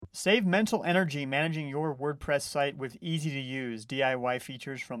Save mental energy managing your WordPress site with easy-to-use DIY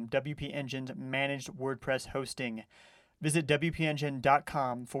features from WP Engine's managed WordPress hosting. Visit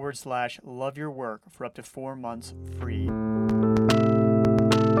wpengine.com/loveyourwork for up to 4 months free.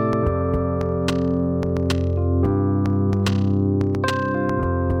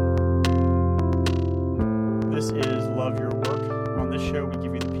 This is Love Your Work. On this show, we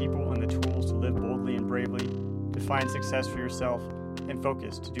give you the people and the tools to live boldly and bravely, to find success for yourself, and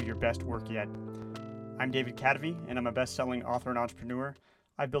focus to do your best work yet. I'm David Cadavy, and I'm a best-selling author and entrepreneur.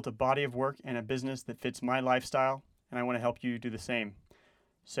 I've built a body of work and a business that fits my lifestyle, and I want to help you do the same.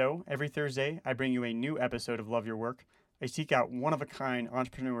 So, every Thursday, I bring you a new episode of Love Your Work. I seek out one-of-a-kind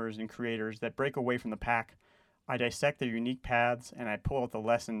entrepreneurs and creators that break away from the pack. I dissect their unique paths, and I pull out the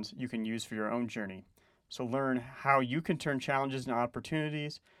lessons you can use for your own journey. So learn how you can turn challenges into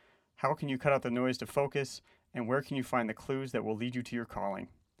opportunities, how can you cut out the noise to focus, and where can you find the clues that will lead you to your calling.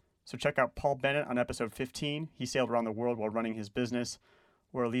 So check out Paul Bennett on episode 15. He sailed around the world while running his business.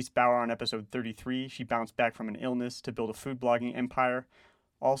 Or Elise Bauer on episode 33. She bounced back from an illness to build a food blogging empire.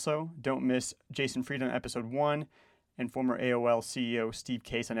 Also, don't miss Jason Fried on episode 1 and former AOL CEO Steve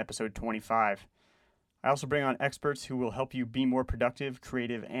Case on episode 25. I also bring on experts who will help you be more productive,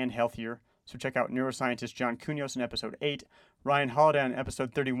 creative, and healthier. So check out neuroscientist John Cunios on episode 8, Ryan Holiday on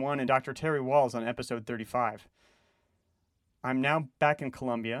episode 31, and Dr. Terry Walls on episode 35. I'm now back in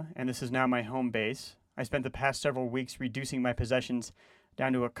Colombia, and this is now my home base. I spent the past several weeks reducing my possessions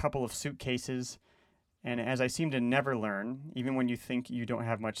down to a couple of suitcases, and as I seem to never learn, even when you think you don't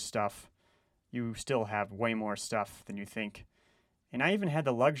have much stuff, you still have way more stuff than you think. And I even had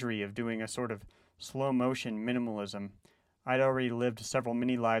the luxury of doing a sort of slow-motion minimalism. I'd already lived several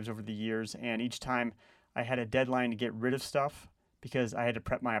mini lives over the years, and each time I had a deadline to get rid of stuff because I had to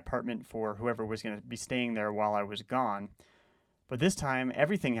prep my apartment for whoever was going to be staying there while I was gone. But this time,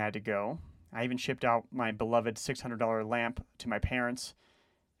 everything had to go. I even shipped out my beloved $600 lamp to my parents,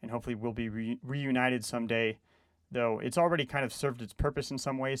 and hopefully we'll be reunited someday, though it's already kind of served its purpose in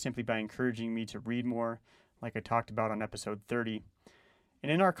some ways simply by encouraging me to read more, like I talked about on episode 30.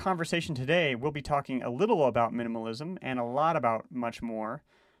 And in our conversation today, we'll be talking a little about minimalism and a lot about much more.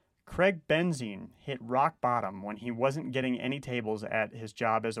 Craig Benzine hit rock bottom when he wasn't getting any tables at his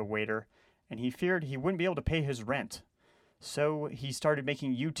job as a waiter, and he feared he wouldn't be able to pay his rent. So he started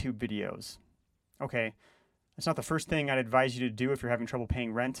making YouTube videos. Okay, that's not the first thing I'd advise you to do if you're having trouble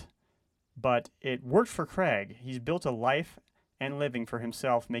paying rent, but it worked for Craig. He's built a life and living for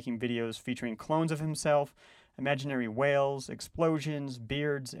himself, making videos featuring clones of himself, imaginary whales, explosions,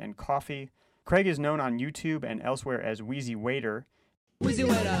 beards, and coffee. Craig is known on YouTube and elsewhere as WheezyWaiter.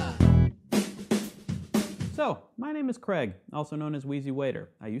 WheezyWaiter! So, my name is Craig, also known as WheezyWaiter.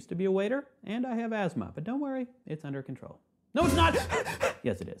 I used to be a waiter, and I have asthma, but don't worry, it's under control. No, it's not!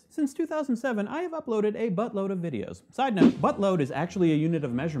 Yes, it is. Since 2007, I have uploaded a buttload of videos. Side note, buttload is actually a unit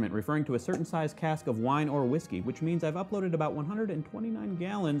of measurement referring to a certain size cask of wine or whiskey, which means I've uploaded about 129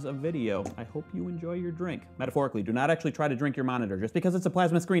 gallons of video. I hope you enjoy your drink. Metaphorically, do not actually try to drink your monitor. Just because it's a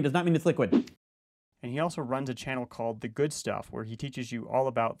plasma screen does not mean it's liquid. And he also runs a channel called The Good Stuff, where he teaches you all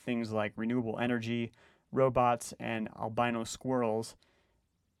about things like renewable energy, robots, and albino squirrels.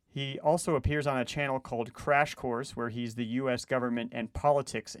 He also appears on a channel called Crash Course, where he's the U.S. government and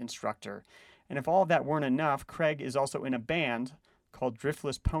politics instructor. And if all of that weren't enough, Craig is also in a band called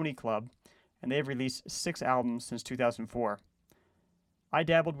Driftless Pony Club, and they've released 6 albums since 2004. I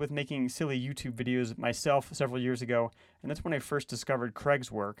dabbled with making silly YouTube videos myself several years ago, and that's when I first discovered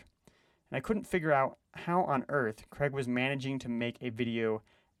Craig's work. And I couldn't figure out how on earth Craig was managing to make a video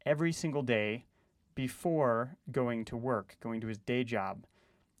every single day before going to work, going to his day job.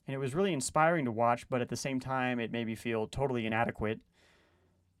 And it was really inspiring to watch, but at the same time, it made me feel totally inadequate.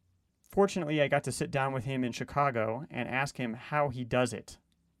 Fortunately, I got to sit down with him in Chicago and ask him how he does it.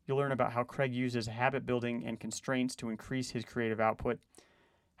 You'll learn about how Craig uses habit building and constraints to increase his creative output.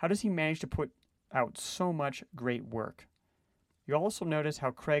 How does he manage to put out so much great work? You'll also notice how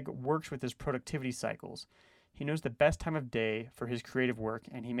Craig works with his productivity cycles. He knows the best time of day for his creative work,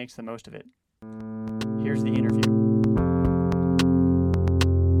 and he makes the most of it. Here's the interview.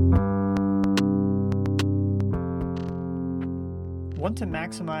 Want to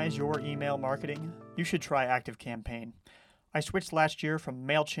maximize your email marketing? You should try ActiveCampaign. I switched last year from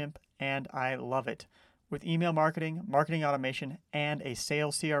MailChimp, and I love it. With email marketing, marketing automation, and a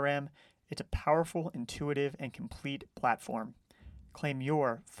sales CRM, it's a powerful, intuitive, and complete platform. Claim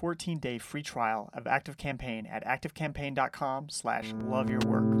your 14-day free trial of ActiveCampaign at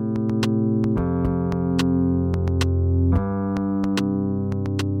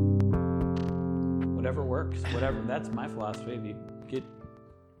activecampaign.com/loveyourwork. Whatever works, whatever. That's my philosophy. If you get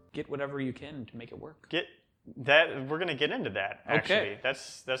get whatever you can to make it work. We're going to get into that, actually. Okay.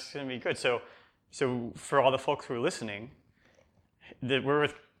 That's going to be good. So for all the folks who are listening, we're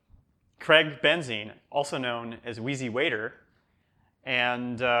with Craig Benzine, also known as WheezyWaiter.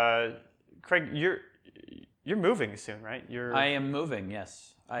 And Craig, you're moving soon, right? I am moving,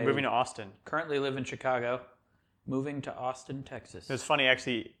 yes. Moving to Austin. Currently live in Chicago, moving to Austin, Texas. It's funny,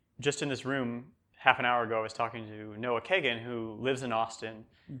 actually, just in this room, half an hour ago, I was talking to Noah Kagan, who lives in Austin,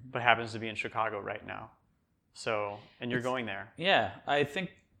 but happens to be in Chicago right now. So, and you're going there. Yeah, I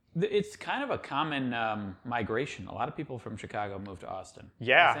think it's kind of a common migration. A lot of people from Chicago move to Austin.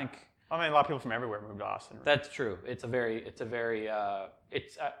 Yeah. I mean, a lot of people from everywhere move to Austin. Right? That's true. It's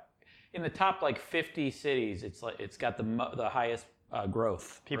in the top like 50 cities. It's got the highest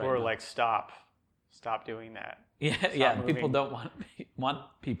growth. People right are now. like, stop doing that. Yeah. Moving. People don't want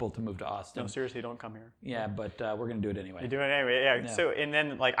people to move to Austin. No, seriously, don't come here. Yeah, but we're gonna do it anyway. You do it anyway, yeah. So, and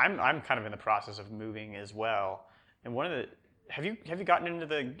then like I'm kind of in the process of moving as well. And have you gotten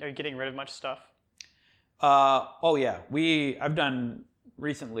into are you getting rid of much stuff? Oh yeah, I've done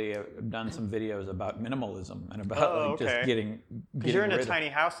some videos about minimalism and about just getting because you're into rid tiny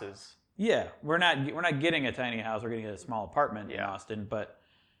houses. Yeah, we're not getting a tiny house. We're getting a small apartment in Austin,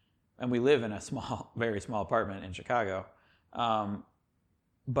 and we live in a very small apartment in Chicago.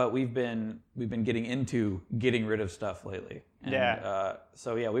 But we've been getting into getting rid of stuff lately. And,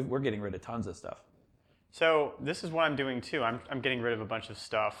 we're getting rid of tons of stuff. So this is what I'm doing too. I'm getting rid of a bunch of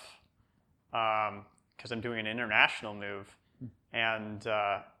stuff because I'm doing an international move, and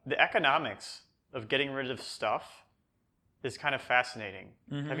the economics of getting rid of stuff is kind of fascinating.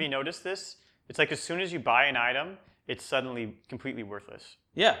 Mm-hmm. Have you noticed this? It's like as soon as you buy an item, it's suddenly completely worthless.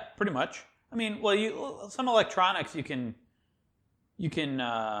 Yeah, pretty much. I mean, some electronics you can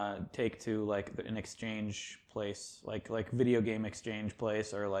take to like an exchange place, like video game exchange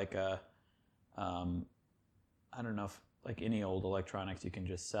place, or like I don't know if like any old electronics you can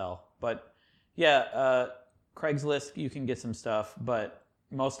just sell. But yeah, Craigslist you can get some stuff, but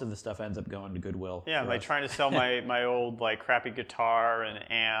most of the stuff ends up going to Goodwill. Yeah, I'm like trying to sell my old like crappy guitar and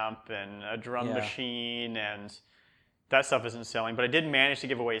amp and a drum machine, and that stuff isn't selling. But I did manage to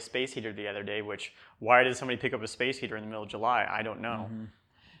give away a space heater the other day, which why did somebody pick up a space heater in the middle of July? I don't know. Mm-hmm.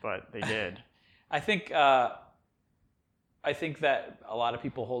 But they did. I think that a lot of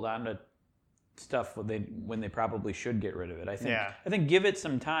people hold on to stuff when they probably should get rid of it. I think give it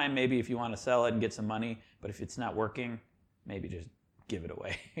some time, maybe if you want to sell it and get some money, but if it's not working, maybe just give it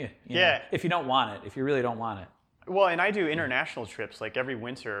away. You know, if you don't want it, if you really don't want it. Well, and I do international trips. Like every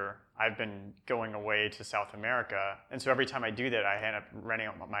winter, I've been going away to South America, and so every time I do that, I end up renting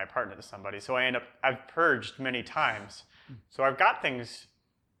out my apartment to somebody. So I've purged many times. So I've got things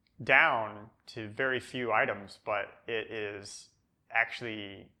down to very few items, but it is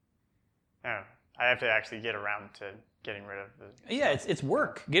actually, I have to actually get around to getting rid of the stuff. It's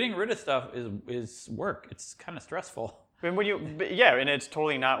work. Getting rid of stuff is work. It's kind of stressful. And and it's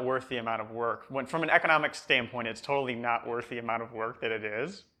totally not worth the amount of work. From an economic standpoint, it's totally not worth the amount of work that it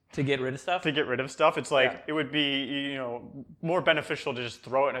is. To get rid of stuff? To get rid of stuff. It's like, it would be, more beneficial to just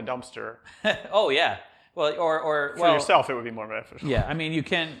throw it in a dumpster. Oh, yeah. Well, or for yourself, it would be more beneficial. Yeah, I mean,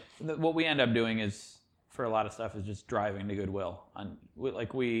 what we end up doing is, for a lot of stuff, is just driving to Goodwill.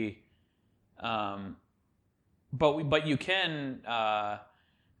 But you can,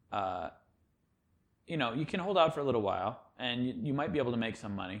 you can hold out for a little while, and you might be able to make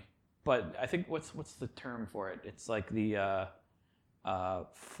some money. But I think what's the term for it? It's like the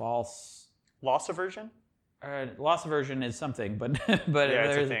false loss aversion. Loss aversion is something, but it's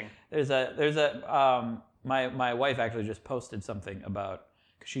a thing. There's a my wife actually just posted something about,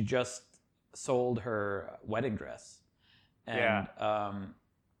 because she just sold her wedding dress, and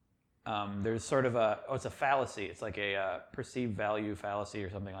there's sort of it's a fallacy. It's like a perceived value fallacy or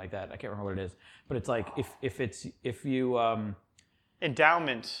something like that. I can't remember what it is, but it's like if you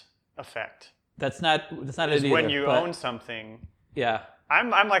endowment effect. That's not it either. When you own something. Yeah.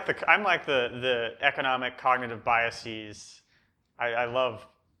 I'm like the economic cognitive biases. I love.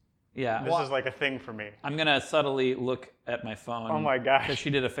 Yeah. This is like a thing for me. I'm gonna subtly look at my phone. Oh my gosh. Because she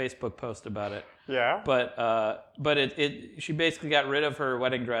did a Facebook post about it. Yeah. But she basically got rid of her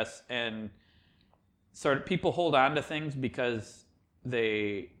wedding dress, and sort of people hold on to things because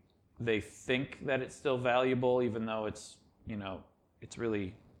they think that it's still valuable, even though it's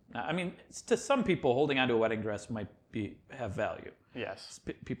really. I mean, to some people, holding onto a wedding dress might have value. Yes.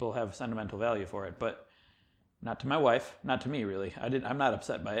 People have sentimental value for it, but not to my wife, not to me, really. I'm not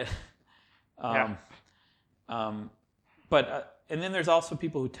upset by it. And then there's also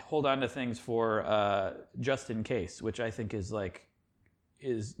people who hold on to things for just in case, which I think is like,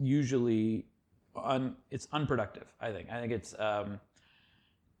 is usually it's unproductive. I think it's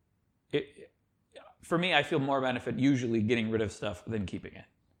for me. I feel more benefit usually getting rid of stuff than keeping it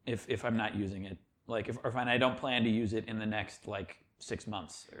if I'm not using it. Like if I don't plan to use it in the next like 6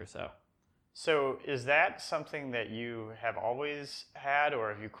 months or so. So is that something that you have always had, or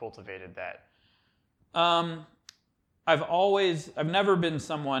have you cultivated that? I've never been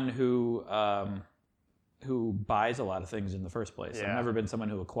someone who buys a lot of things in the first place. Yeah. I've never been someone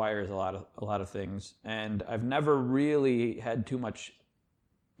who acquires a lot of things, and I've never really had too much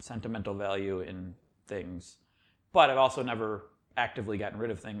sentimental value in things. But I've also never actively gotten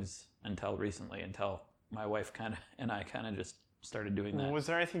rid of things until recently, until my wife and I just started doing that. Was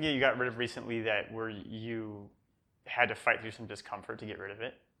there anything that you got rid of recently that where you had to fight through some discomfort to get rid of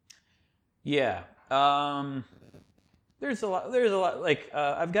it? Yeah. There's a lot. Like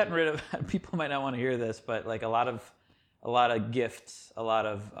I've gotten rid of. People might not want to hear this, but like a lot of gifts, a lot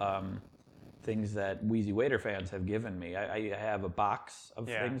of things that WheezyWaiter fans have given me. I have a box of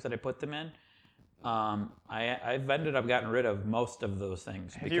things that I put them in. I've ended up getting rid of most of those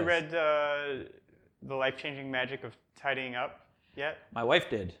things. Have you read The Life-Changing Magic of Tidying Up yet? My wife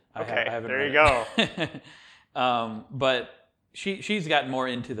did. Okay, I haven't there read you it. Go. But she's gotten more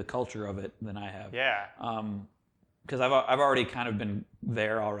into the culture of it than I have. Yeah. Because I've already kind of been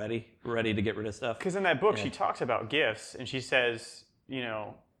there already, ready to get rid of stuff. Because in that book, she talks about gifts, and she says,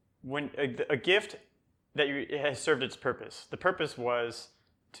 when a gift that it has served its purpose. The purpose was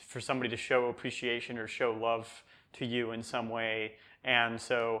for somebody to show appreciation or show love to you in some way, and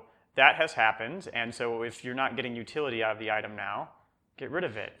so that has happened. And so if you're not getting utility out of the item now, get rid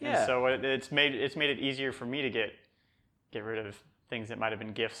of it. Yeah. And so it's made it easier for me to get rid of things that might have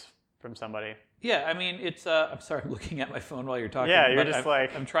been gifts from somebody. Yeah, I mean, it's. I'm sorry, I'm looking at my phone while you're talking. Yeah, you're just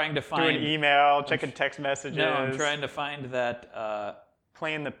I'm trying to find. Doing email, checking text messages. No, I'm trying to find that.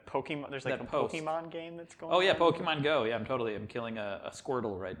 Playing the Pokemon. There's like a Pokemon game that's going on. Oh yeah, Pokemon Go. Yeah, I'm killing a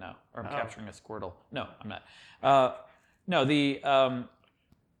Squirtle right now, or I'm capturing a Squirtle. No, I'm not. No, the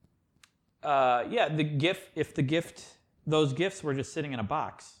gift. If the gift, those gifts were just sitting in a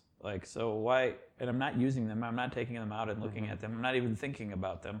box, like so why? And I'm not using them. I'm not taking them out and looking at them. I'm not even thinking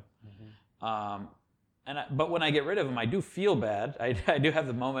about them. But when I get rid of them, I do feel bad. I do have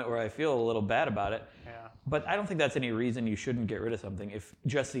the moment where I feel a little bad about it. Yeah. But I don't think that's any reason you shouldn't get rid of something if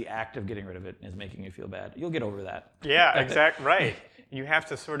just the act of getting rid of it is making you feel bad. You'll get over that. Yeah, exactly. Right. You have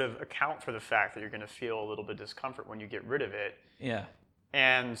to sort of account for the fact that you're going to feel a little bit of discomfort when you get rid of it. Yeah.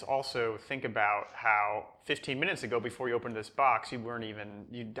 And also think about how 15 minutes ago, before you opened this box, you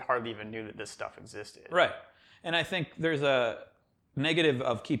hardly even knew that this stuff existed. Right. And I think there's a negative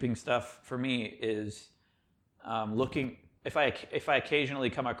of keeping stuff for me is looking. If I occasionally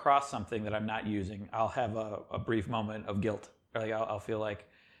come across something that I'm not using, I'll have a brief moment of guilt. Or like I'll feel like,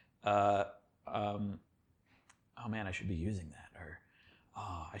 oh man, I should be using that, or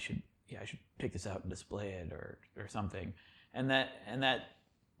oh, I should take this out and display it, or something. And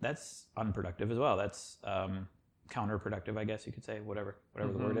that's unproductive as well. That's counterproductive, I guess you could say, whatever the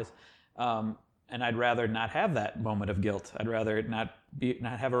word is. And I'd rather not have that moment of guilt. I'd rather not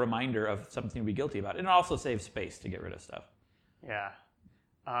have a reminder of something to be guilty about. And it also saves space to get rid of stuff. Yeah.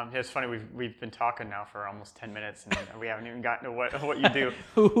 It's funny, we've been talking now for almost 10 minutes, and we haven't even gotten to what you do.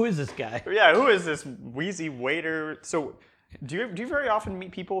 Who is this guy? Yeah, who is this WheezyWaiter? So do you very often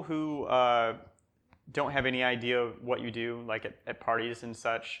meet people who don't have any idea what you do, like at parties and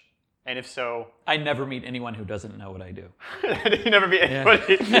such? And if so... I never meet anyone who doesn't know what I do. You never meet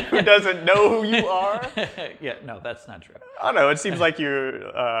anybody who doesn't know who you are? Yeah, no, that's not true. I don't know. It seems like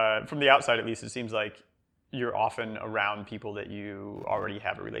you're, from the outside at least, it seems like you're often around people that you already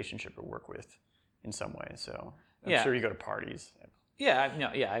have a relationship or work with in some way. So I'm sure you go to parties. Yeah,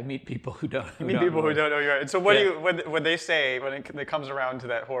 I meet people who don't. Who don't know you are. And so what do you, when they say, when it comes around to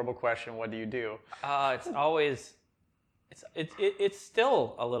that horrible question, what do you do? It's always... It's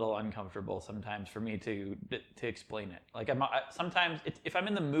still a little uncomfortable sometimes for me to explain it. Like sometimes if I'm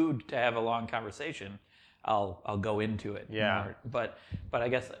in the mood to have a long conversation, I'll go into it. Yeah. More. But I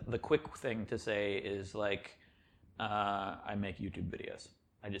guess the quick thing to say is like I make YouTube videos.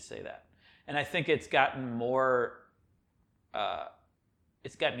 I just say that, and I think it's gotten more.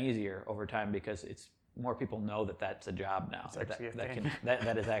 It's gotten easier over time because more people know that that's a job now.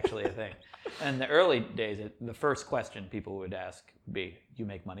 That is actually a thing. And in the early days, the first question people would ask would be, "You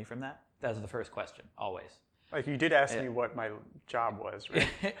make money from that?" That was the first question, always. Like you did ask me what my job was, right?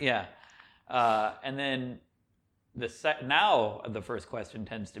 Yeah. And then now the first question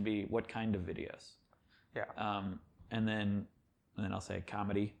tends to be, "What kind of videos?" Yeah. And then I'll say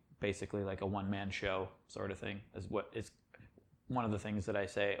comedy, basically like a one-man show sort of thing is what is one of the things that I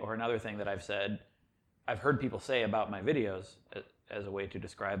say, or another thing that I've heard people say about my videos as a way to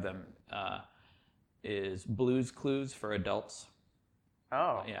describe them, is Blues Clues for adults.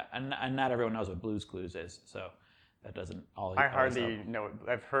 Oh. Yeah, and not everyone knows what Blues Clues is, so that doesn't all. I hardly know it.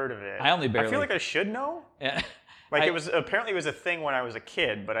 I've heard of it. I only barely. I feel like I should know. Yeah. Like it was a thing when I was a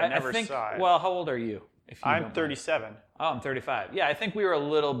kid, but I never saw it. Well, how old are you? If you I'm 37. Oh, I'm 35. Yeah, I think we were a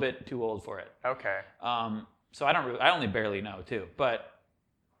little bit too old for it. Okay. So I only barely know too. But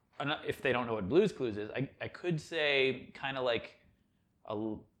if they don't know what Blues Clues is, I could say kind of like a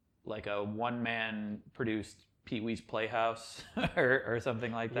one-man produced Pee-wee's Playhouse or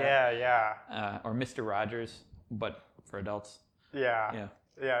something like that. Yeah. Or Mr. Rogers, but for adults. Yeah.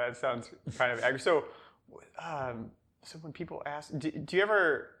 That sounds kind of accurate. So when people ask, do you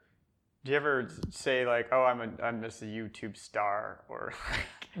ever say like, oh, I'm just a YouTube star, or?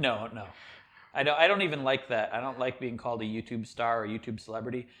 No. I don't even like that. I don't like being called a YouTube star or YouTube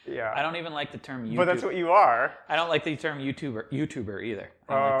celebrity. Yeah. I don't even like the term YouTube. But that's what you are. I don't like the term YouTuber either.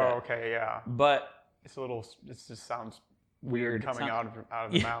 Oh, like okay, yeah. But it just sounds weird coming out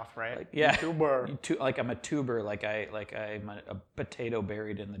of the mouth, right? Like, yeah. YouTuber. Like I'm a tuber, like I'm a potato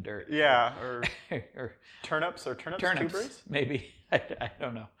buried in the dirt. Yeah, or turnips tubers? Maybe. I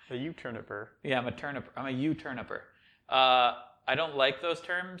don't know. A U-turniper. Yeah, I'm a turnip. I'm a U-turniper. I don't like those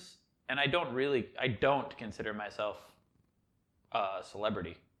terms, and I don't consider myself a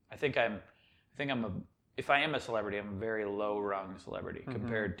celebrity. If I am a celebrity, I'm a very low-rung celebrity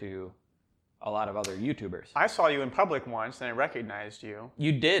compared to a lot of other YouTubers. I saw you in public once, and I recognized you.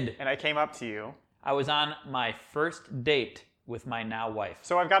 You did. And I came up to you. I was on my first date with my now wife.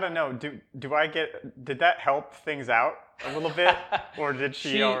 So I've got to know, did that help things out a little bit? Or did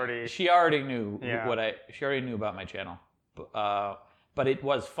she already? She already knew she already knew about my channel. But it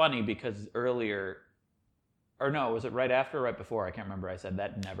was funny because earlier, or no, was it right after or right before? I can't remember. I said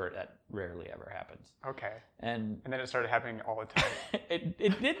that rarely ever happens. Okay. And then it started happening all the time.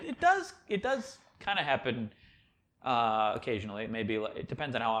 It does kind of happen occasionally. Maybe it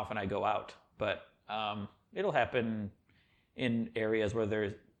depends on how often I go out, but it'll happen in areas where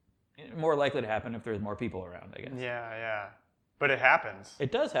there's more likely to happen if there's more people around, I guess. Yeah. But it happens.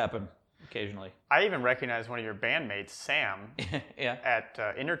 It does happen occasionally. I even recognized one of your bandmates, Sam, at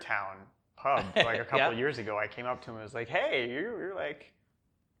Innertown Pub like a couple of years ago. I came up to him and was like, "Hey, you're like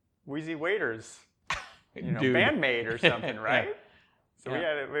WheezyWaiter's, bandmate or something, right?" Yeah. So we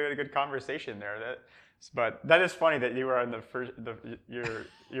had a good conversation there. But that is funny that you were on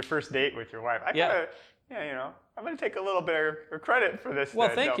your first date with your wife. I'm going to take a little bit of credit for this. Well,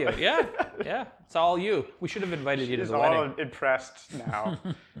 thank you. Yeah. It's all you. We should have invited you to the wedding. I'm all impressed now,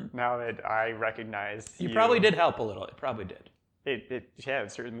 now that I recognize you. You probably did help a little. It probably did. It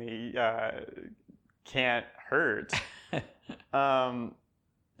certainly can't hurt. So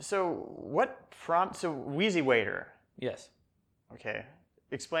WheezyWaiter. Yes. Okay.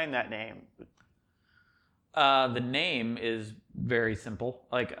 Explain that name. The name is very simple.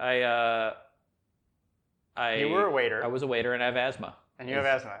 Like you were a waiter. I was a waiter, and I have asthma. And you have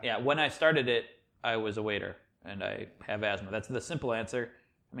asthma. Yeah. When I started it, I was a waiter, and I have asthma. That's the simple answer.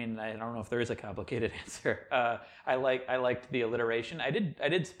 I mean, I don't know if there is a complicated answer. I liked the alliteration. I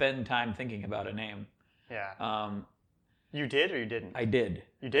did spend time thinking about a name. Yeah. You did or you didn't? I did.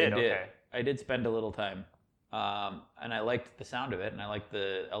 You did? Okay. I did spend a little time. And I liked the sound of it, and I liked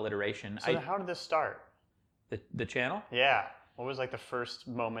the alliteration. So how did this start? The channel? Yeah. What was like the first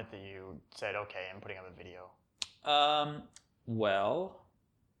moment that you said, okay, I'm putting up a video? Well,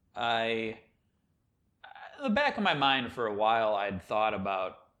 in the back of my mind for a while, I'd thought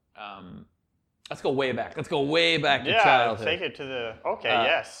about, let's go way back. Let's go way back to childhood. Yeah, take it to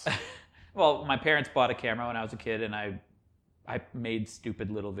yes. Well, my parents bought a camera when I was a kid, and I made stupid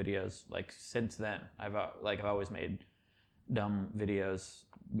little videos. Like since then, I've always made dumb videos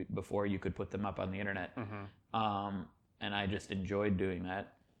before you could put them up on the internet. Mm-hmm. And I just enjoyed doing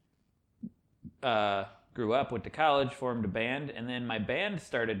that. Grew up, went to college, formed a band, and then my band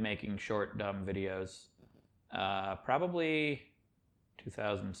started making short, dumb videos. Probably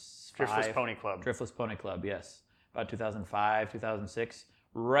 2005. Driftless Pony Club. Driftless Pony Club, yes. About 2005, 2006.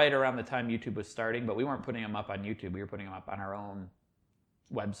 Right around the time YouTube was starting, but we weren't putting them up on YouTube. We were putting them up on our own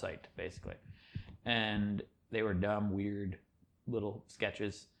website, basically. And they were dumb, weird little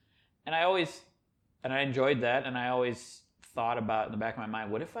sketches. And I enjoyed that, and I always thought about in the back of my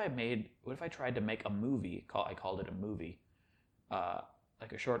mind, what if I tried to make a movie? I called it a movie,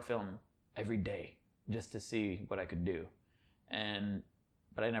 like a short film every day, just to see what I could do.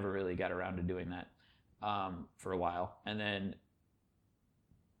 But I never really got around to doing that for a while. And then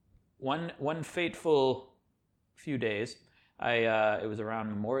one fateful few days, It was around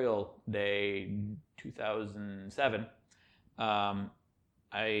Memorial Day 2007.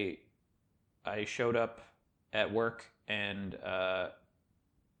 I showed up at work and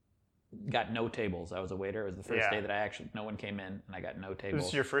got no tables. I was a waiter. It was the first day that no one came in, and I got no tables. This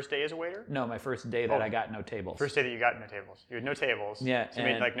is your first day as a waiter? No, my first day that I got no tables. First day that you got no tables. You had no tables. Yeah. So you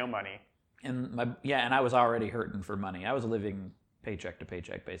made like no money. And and I was already hurting for money. I was living paycheck to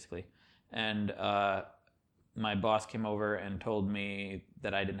paycheck, basically. And my boss came over and told me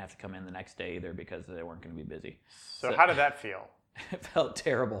that I didn't have to come in the next day either because they weren't going to be busy. So how did that feel? It felt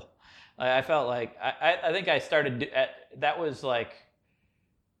terrible. I felt like I think I started. That was like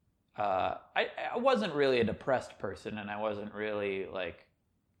I wasn't really a depressed person, and I wasn't really like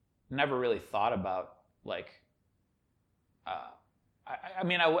never really thought about like. I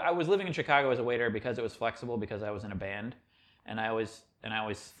mean, I was living in Chicago as a waiter because it was flexible because I was in a band, and I always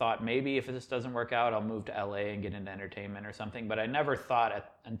thought maybe if this doesn't work out, I'll move to LA and get into entertainment or something. But I never thought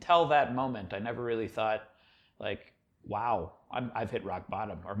until that moment. I never really thought like, wow, I've hit rock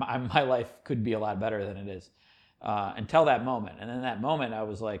bottom, or my life could be a lot better than it is. Until that moment, and in that moment, I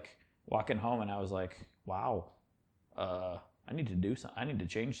was like walking home, and I was like, wow, I need to do something. I need to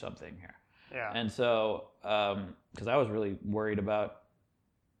change something here. Yeah. And so, because I was really worried about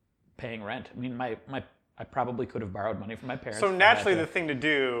paying rent. I mean, I probably could have borrowed money from my parents. So naturally, the thing to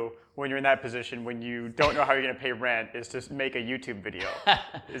do when you're in that position, when you don't know how you're going to pay rent, is to make a YouTube video.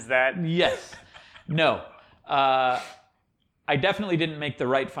 Is that? Yes. No. I definitely didn't make the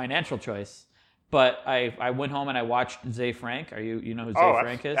right financial choice. But I went home and I watched Zay Frank. You know who Zay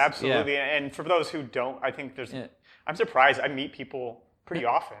Frank is? Absolutely. Yeah. And for those who don't, I think I'm surprised. I meet people pretty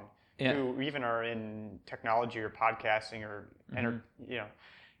often who even are in technology or podcasting or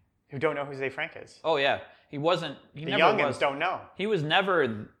who don't know who Zay Frank is. Oh yeah, he wasn't. The youngins don't know. He was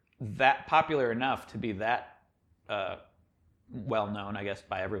never that popular enough to be that well known, I guess,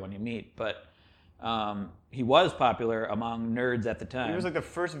 by everyone you meet. But he was popular among nerds at the time. He was like the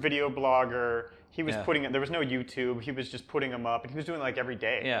first video blogger. He was there was no YouTube. He was just putting them up, and he was doing like every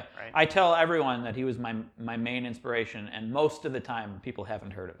day. Yeah, right? I tell everyone that he was my main inspiration, and most of the time, people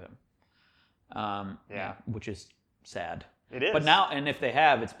haven't heard of him. Which is sad. It is. But now, and if they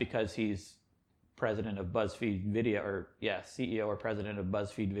have, it's because he's president of BuzzFeed Video, CEO or president of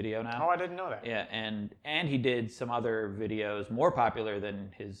BuzzFeed Video now. Oh, I didn't know that. Yeah, and he did some other videos more popular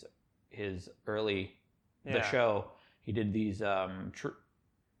than his early the show. He did these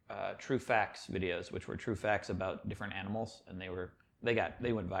true facts videos, which were true facts about different animals, and they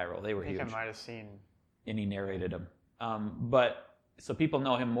went viral. They were huge. I think I might have seen. And he narrated them. So people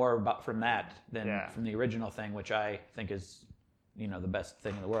know him more from that than from the original thing, which I think is, the best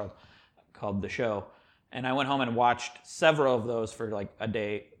thing in the world, called The Show. And I went home and watched several of those for like a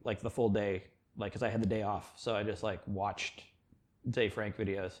day, like the full day, like because I had the day off. So I just like watched Zay Frank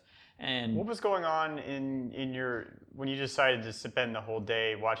videos. And what was going on in when you decided to spend the whole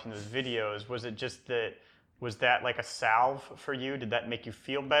day watching those videos? Was it just was that like a salve for you? Did that make you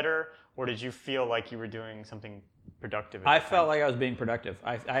feel better, or did you feel like you were doing something productive? I felt like I was being productive.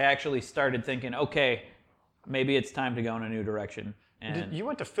 I actually started thinking, okay, maybe it's time to go in a new direction. And you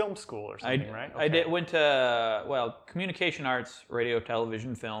went to film school or something, right? Okay. I went to communication arts, radio,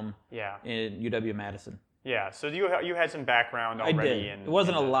 television, film. In UW-Madison. Yeah, so you had some background already. I did. It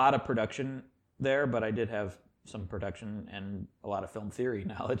wasn't a lot of production there, but I did have some production and a lot of film theory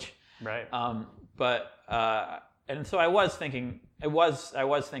knowledge. Right. And so I was thinking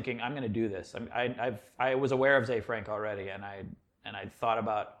I'm going to do this. I was aware of Zay Frank already, and I thought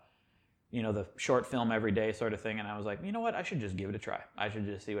about the short film every day sort of thing, and I was like, you know what, I should just give it a try. I should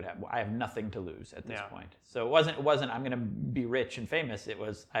just see what happens. I have nothing to lose at this point. So it wasn't I'm going to be rich and famous. It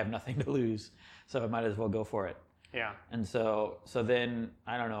was I have nothing to lose, so I might as well go for it. Yeah. And so then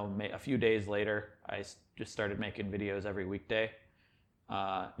I don't know, a few days later, I just started making videos every weekday.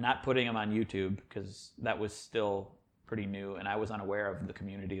 Not putting them on YouTube because that was still pretty new, and I was unaware of the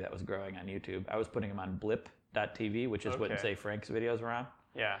community that was growing on YouTube. I was putting them on blip.tv, which is what Zay Frank's videos were on.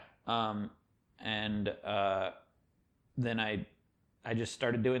 Yeah. Then I just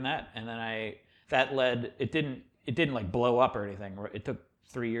started doing that, and then that led. It didn't like blow up or anything. It took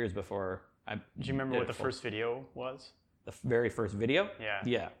 3 years before I. Do you remember what the first video was? The very first video? Yeah.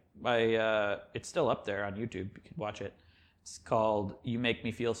 Yeah. It's still up there on YouTube. You can watch it. It's called "You Make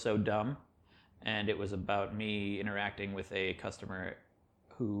Me Feel So Dumb," and it was about me interacting with a customer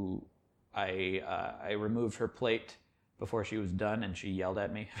who I removed her plate before she was done, and she yelled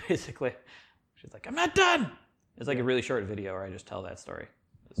at me, basically. She's like, "I'm not done!" It's like a really short video where I just tell that story.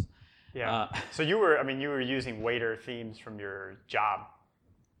 So you were using waiter themes from your job.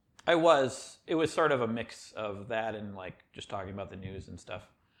 It was sort of a mix of that and like just talking about the news and stuff.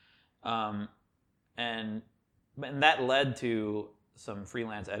 And that led to some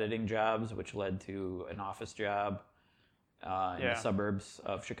freelance editing jobs, which led to an office job in the suburbs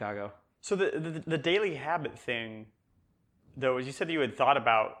of Chicago. So the daily habit thing, though, as you said that you had thought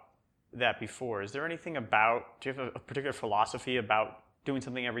about that before, is there anything do you have a particular philosophy about doing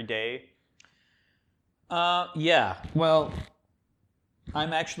something every day? Yeah. Well,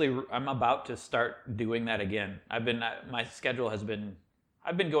 I'm about to start doing that again. My schedule has been,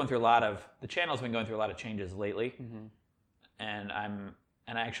 the channel's been going through a lot of changes lately. Mm-hmm. And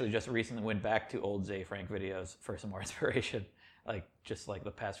I actually just recently went back to old Zay Frank videos for some more inspiration, just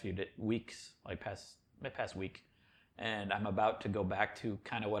the past few weeks, past week. And I'm about to go back to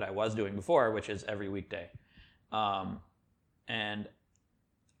kind of what I was doing before, which is every weekday. And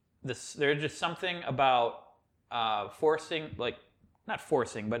there's just something about not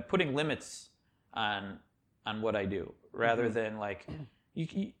forcing, but putting limits on what I do, rather than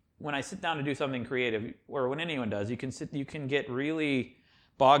when I sit down to do something creative, or when anyone does, you can get really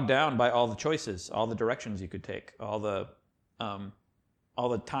bogged down by all the choices, all the directions you could take, all the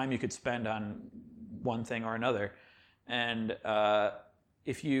time you could spend on one thing or another. And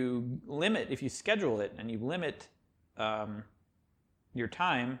if you schedule it and you limit your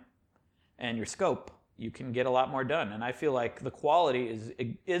time and your scope, you can get a lot more done. And I feel like the quality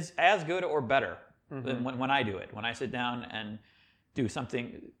is as good or better than when I do it. When I sit down and do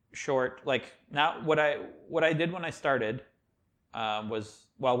something short, now what I did when I started was,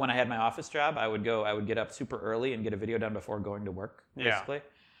 when I had my office job, I would get up super early and get a video done before going to work, basically. Yeah.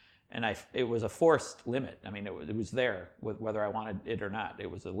 And it was a forced limit. I mean, it was there whether I wanted it or not.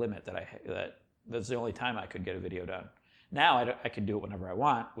 It was a limit that's the only time I could get a video done. Now I can do it whenever I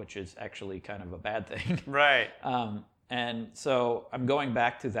want, which is actually kind of a bad thing. Right. And so I'm going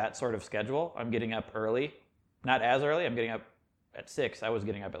back to that sort of schedule. I'm getting up early, not as early. I'm getting up at 6. I was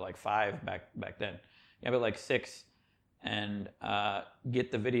getting up at 5 back then. Yeah, but 6, and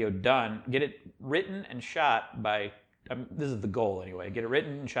get the video done, get it written and shot by. This is the goal anyway. Get it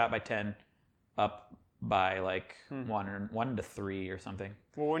written and shot by 10, up by 1 to 3 or something.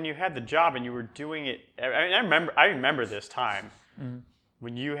 Well, when you had the job and you were doing it, I remember this time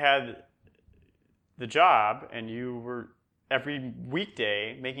when you had the job and you were every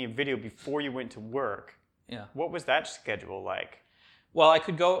weekday making a video before you went to work. Yeah. What was that schedule like? Well, I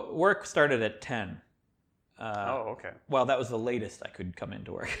could go. Work started at 10. Okay. Well, that was the latest I could come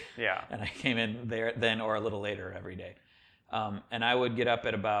into work. Yeah. And I came in there then or a little later every day. And I would get up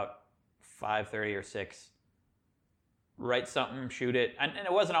at about 5:30 or 6, write something, shoot it. And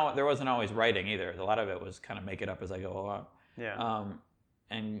there wasn't always writing either. A lot of it was kind of make it up as I go along. Yeah.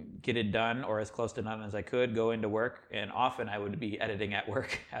 And get it done or as close to done as I could, go into work. And often I would be editing at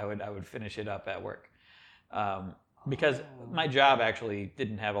work. I would finish it up at work. Because my job actually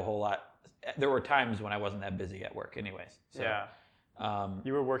didn't have a whole lot. There were times when I wasn't that busy at work anyways. So, yeah.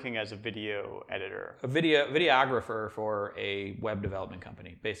 You were working as a video editor. A videographer for a web development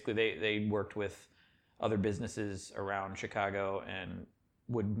company. Basically, they worked with other businesses around Chicago and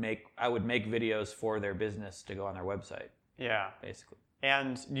I would make videos for their business to go on their website. Yeah. Basically.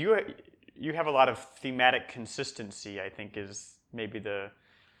 And you have a lot of thematic consistency, I think is maybe the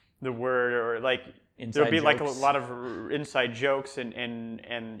word, or there'd be jokes. a lot of inside jokes,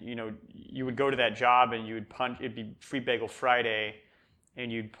 and you would go to that job and you would punch. It'd be Free Bagel Friday,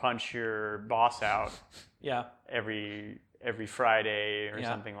 and you'd punch your boss out. Yeah. Every Friday or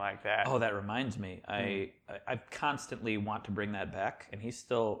something like that. Oh, that reminds me. I constantly want to bring that back, and he's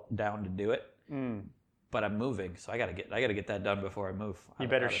still down to do it. But I'm moving, so I gotta get that done before I move. You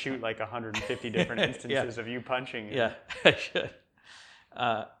better shoot 150 different instances of you punching. Yeah, I should.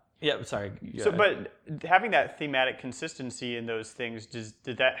 Yeah, sorry. So, but having that thematic consistency in those things,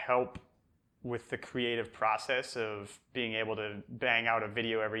 did that help with the creative process of being able to bang out a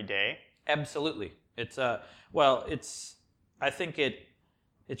video every day? Absolutely. It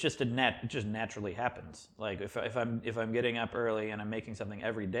just naturally happens. If I'm getting up early and I'm making something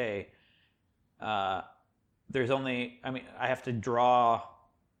every day, I have to draw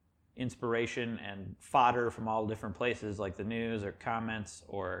inspiration and fodder from all different places, like the news or comments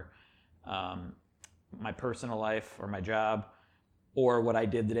or my personal life or my job or what I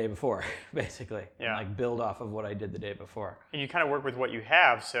did the day before, basically. Yeah. And build off of what I did the day before. And you kind of work with what you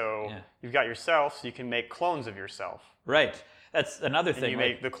have, so you've got yourself, so you can make clones of yourself. Right. That's another thing. And you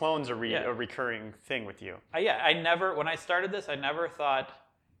make the clones a recurring thing with you. When I started this, I never thought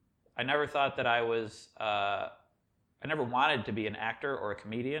that I was. I never wanted to be an actor or a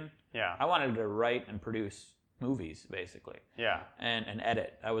comedian. Yeah. I wanted to write and produce movies, basically. Yeah. And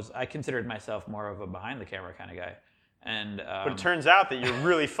edit. I considered myself more of a behind the camera kind of guy. And but it turns out that you're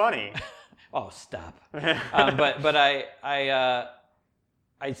really funny. Oh, stop. But I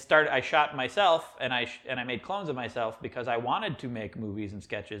shot myself and I made clones of myself because I wanted to make movies and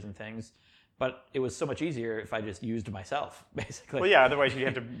sketches and things, but it was so much easier if I just used myself, basically. Well, yeah. Otherwise, you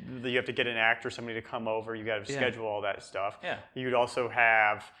have to get an actor, somebody to come over. You got to schedule all that stuff. Yeah. You'd also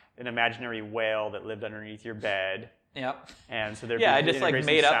have an imaginary whale that lived underneath your bed. Yep. And so there'd I be just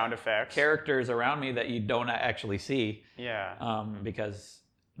made sound up effects. Characters around me that you don't actually see. Yeah. Because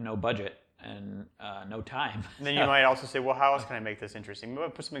no budget and no time. And then you might also say, well, how else can I make this interesting? Maybe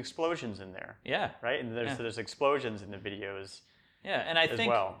put some explosions in there. Yeah. Right? And there's explosions in the videos. Yeah, and I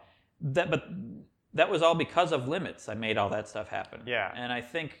think well. that was all because of limits. I made all that stuff happen. Yeah. And I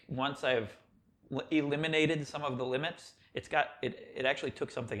think once I've eliminated some of the limits, it actually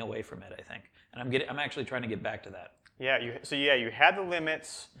took something away from it, I think. And I'm actually trying to get back to that. Yeah, you had the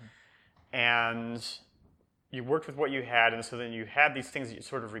limits, and you worked with what you had, and so then you had these things that you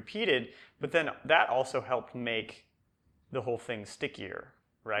sort of repeated, but then that also helped make the whole thing stickier,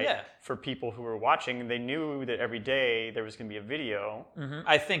 right? Yeah. For people who were watching, they knew that every day there was going to be a video. Mm-hmm.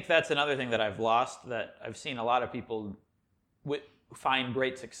 I think that's another thing that I've lost, that I've seen a lot of people find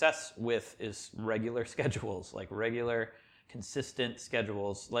great success with, is regular schedules, like regular, consistent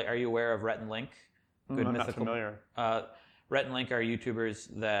schedules. Like, are you aware of Rhett and Link? I'm not familiar. Rhett and Link are YouTubers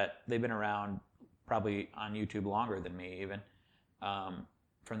that they've been around probably on YouTube longer than me even,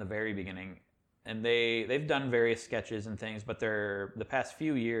 from the very beginning. And they've done various sketches and things, but the past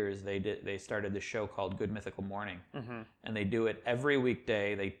few years they started this show called Good Mythical Morning, and they do it every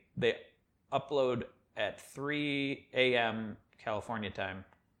weekday. They upload at 3 a.m. California time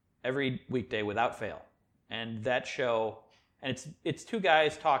every weekday without fail. And that show, and it's two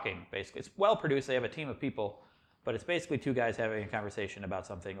guys talking, basically. It's well produced. They have a team of people, but it's basically two guys having a conversation about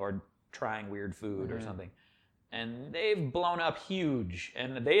something or trying weird food or something. And they've blown up huge,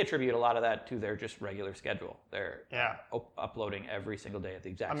 and they attribute a lot of that to their just regular schedule. They're uploading every single day at the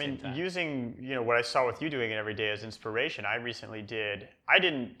exact same time. Using what I saw with you doing it every day as inspiration, I recently did. I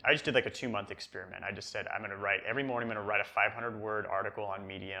just did like a 2-month experiment. I just said every morning I'm going to write a 500-word article on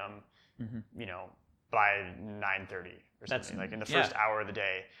Medium, by 9:30 or something, like in the first hour of the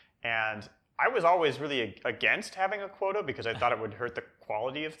day. And I was always really against having a quota because I thought it would hurt the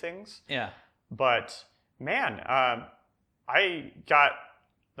quality of things. Yeah. But man, I got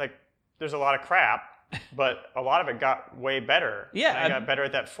there's a lot of crap, but a lot of it got way better. Yeah, and I got better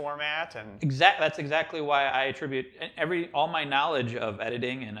at that format, and that's exactly why I attribute all my knowledge of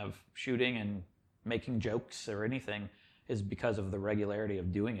editing and of shooting and making jokes or anything is because of the regularity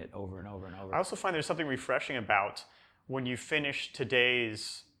of doing it over and over and over. I also find there's something refreshing about when you finish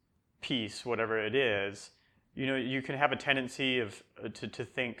today's piece, whatever it is. You can have a tendency to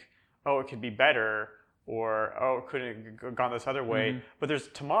think, oh, it could be better, or oh, it could have gone this other way. But there's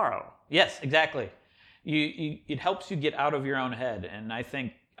tomorrow. Yes, exactly. It helps you get out of your own head, and I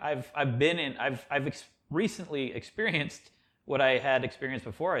think I've recently experienced what I had experienced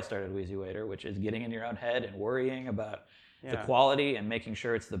before I started WheezyWaiter, which is getting in your own head and worrying about the quality and making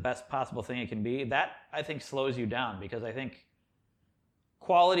sure it's the best possible thing it can be. That, I think, slows you down, because I think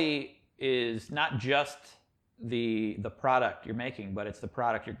quality is not just the product you're making, but it's the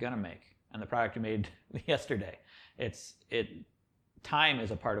product you're going to make and the product you made yesterday. Time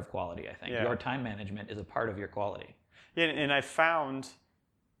is a part of quality, I think. Your time management is a part of your quality. Yeah, and I found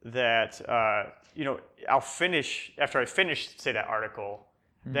that I'll finish, after I finish, say, that article,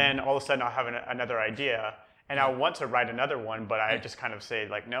 then all of a sudden I'll have another idea, and I'll want to write another one, but I just kind of say,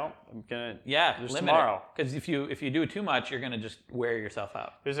 no, I'm gonna there's tomorrow. Because if you do too much, you're gonna just wear yourself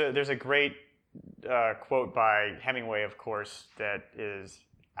out. There's a great quote by Hemingway, of course, that is,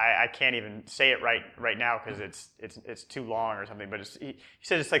 I can't even say it right now because it's too long or something. But he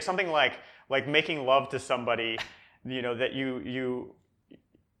said it's like something like making love to somebody, that you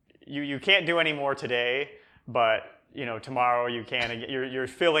can't do anymore today, but tomorrow you can. You're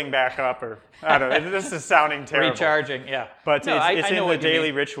filling back up, or I don't know. This is sounding terrible. Recharging, yeah. But it's in the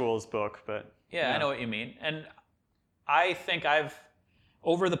Daily Rituals book. But I know what you mean, and I think I've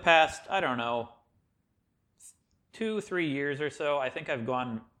over the past 2-3 years or so, I think I've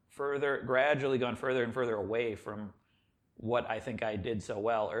gradually gone further and further away from what I think I did so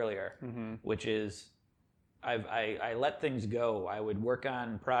well earlier, which is I let things go. I would work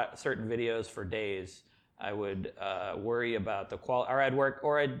on certain videos for days. I would worry about the quality, or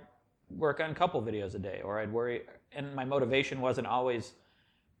I'd work on a couple videos a day, or I'd worry, and my motivation wasn't always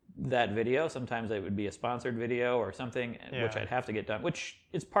that video. Sometimes it would be a sponsored video or something, which I'd have to get done, which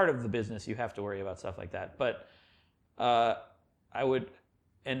is part of the business. You have to worry about stuff like that. But I would,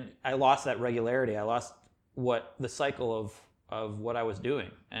 and I lost that regularity. I lost the cycle of what I was doing,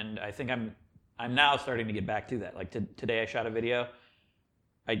 and I think I'm now starting to get back to that. Like today, I shot a video.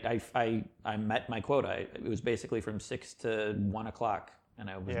 I met my quota. It was basically from 6 to 1 o'clock, and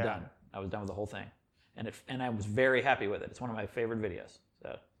I was done. I was done with the whole thing, and I was very happy with it. It's one of my favorite videos.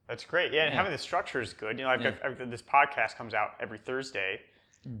 So that's great. Yeah, and having the structure is good. You know, I've got this podcast comes out every Thursday,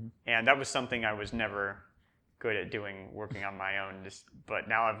 and that was something I was never good at doing, working on my own. But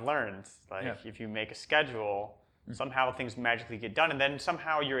now I've learned, if you make a schedule, somehow things magically get done, and then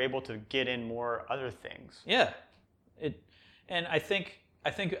somehow you're able to get in more other things. Yeah, and I think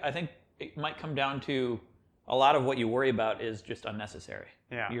it might come down to a lot of what you worry about is just unnecessary.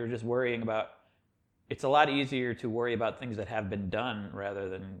 Yeah. You're just worrying about, it's a lot easier to worry about things that have been done rather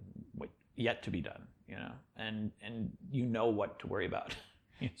than what yet to be done, you know, and you know what to worry about.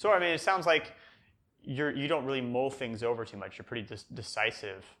 So, I mean, it sounds like you don't really mull things over too much. You're pretty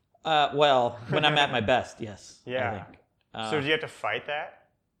decisive. Well, when I'm at my best, yes. Yeah. I think. So do you have to fight that?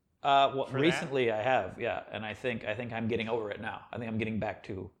 Well, recently I have, yeah, and I think I'm getting over it now. I think I'm getting back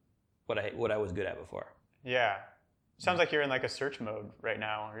to what I was good at before. Yeah. Sounds like you're in like a search mode right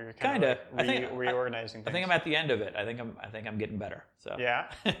now. Or you're kind of reorganizing things. I think I'm at the end of it. I think I'm getting better. So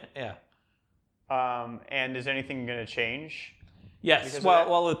yeah. Yeah. And is anything going to change? Yes.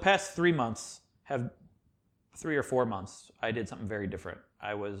 Well, the past 3 months 3 or 4 months, I did something very different.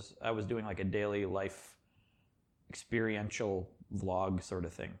 I was doing like a daily life experiential vlog sort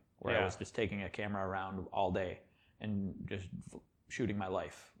of thing, where I was just taking a camera around all day and just shooting my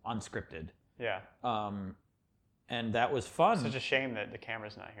life, unscripted. Yeah. And that was fun. Such a shame that the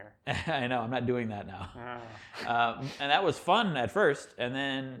camera's not here. I know, I'm not doing that now. Oh. And that was fun at first, and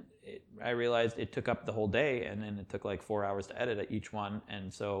then I realized it took up the whole day, and then it took like 4 hours to edit each one,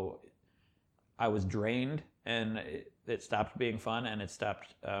 and so I was drained, and it stopped being fun, and it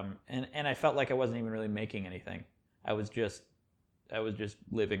stopped, and I felt like I wasn't even really making anything. I was just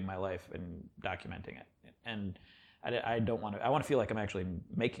living my life and documenting it, and I don't want to. I want to feel like I'm actually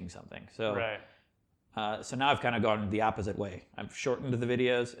making something. So, right. So now I've kind of gone the opposite way. I've shortened the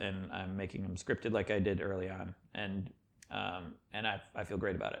videos, and I'm making them scripted like I did early on, and I feel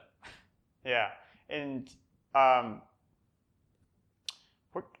great about it. Yeah, and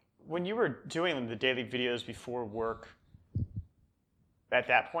when you were doing the daily videos before work, at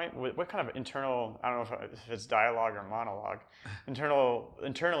that point, what kind of internal, I don't know if it's dialogue or monologue,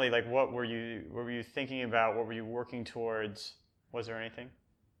 internally, like what were you thinking about? What were you working towards? Was there anything?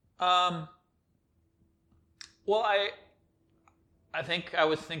 Well, I think I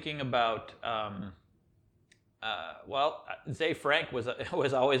was thinking about, Zay Frank was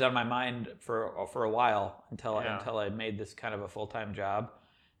always on my mind for a while until I made this kind of a full-time job,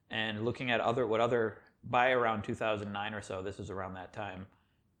 and looking at by around 2009 or so, this was around that time,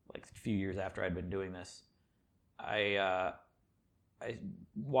 like a few years after I'd been doing this, I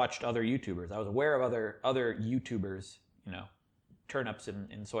watched other YouTubers. I was aware of other YouTubers, you know, turnips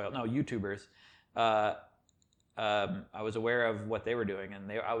in soil. No, YouTubers. I was aware of what they were doing,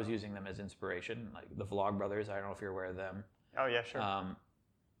 and I was using them as inspiration, like the Vlog Brothers. I don't know if you're aware of them. Oh yeah, sure.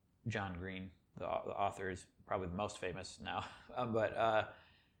 John Green, the author, is probably the most famous now, but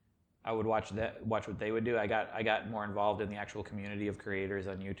I would watch what they would do. I got more involved in the actual community of creators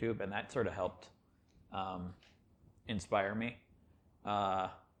on YouTube, and that sort of helped inspire me.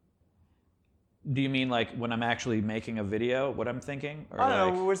 Do you mean like when I'm actually making a video, what I'm thinking? Or I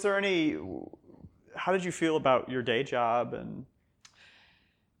don't know. Was there any? How did you feel about your day job? And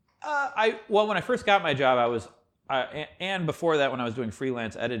when I first got my job, and before that, when I was doing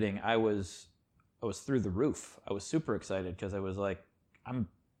freelance editing, I was through the roof. I was super excited because I was like, I'm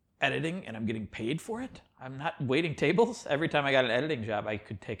editing and I'm getting paid for it. I'm not waiting tables. Every time I got an editing job, I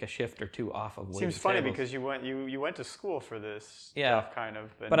could take a shift or two off of waiting tables. Seems funny because you went to school for this stuff, kind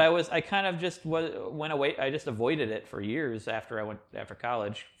of. But I kind of just went away. I just avoided it for years after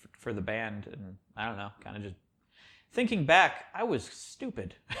college for the band, and I don't know, kind of just thinking back, I was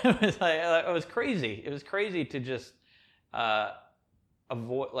stupid. It was crazy. It was crazy to just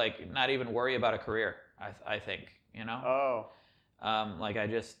avoid, like, not even worry about a career. I think, you know. Oh.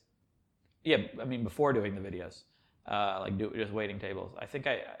 I mean, before doing the videos, just waiting tables. I think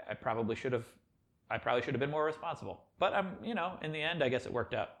I probably should have been more responsible. But in the end, I guess it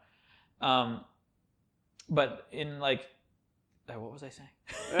worked out. But in what was I saying?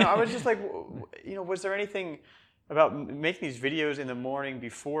 No, I was just like, was there anything about making these videos in the morning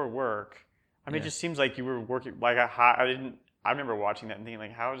before work? I mean, It just seems like you were working like I remember watching that and thinking,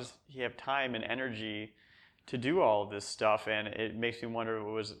 like, how does he have time and energy to do all of this stuff? And it makes me wonder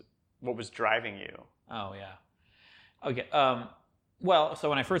what was driving you. Oh yeah. Okay. Well, so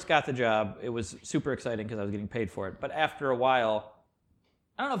when I first got the job, it was super exciting because I was getting paid for it. But after a while,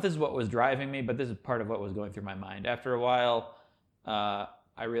 I don't know if this is what was driving me, but this is part of what was going through my mind. After a while, I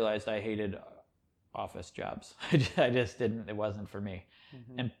realized I hated office jobs. I just didn't. It wasn't for me.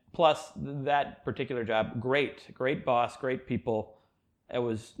 Mm-hmm. And plus, that particular job, great boss, great people. I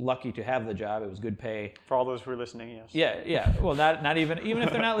was lucky to have the job. It was good pay. For all those who are listening, yes. Yeah. Well, not even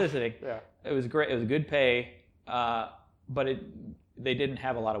if they're not listening. Yeah. It was great. It was good pay, but they didn't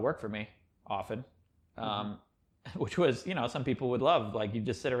have a lot of work for me often, which was, some people would love. Like, you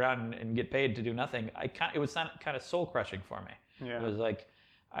just sit around and get paid to do nothing. It was kind of soul crushing for me. Yeah. It was like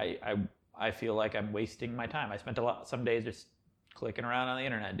I feel like I'm wasting my time. I spent some days just clicking around on the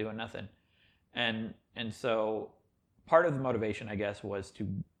internet doing nothing, and so. Part of the motivation, I guess, was to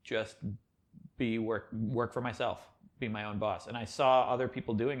just work for myself, be my own boss. And I saw other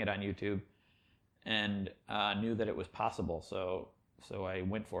people doing it on YouTube and knew that it was possible. So I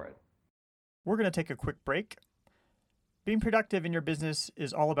went for it. We're going to take a quick break. Being productive in your business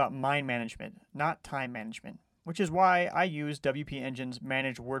is all about mind management, not time management, which is why I use WP Engine's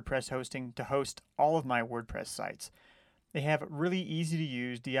managed WordPress hosting to host all of my WordPress sites. They have really easy to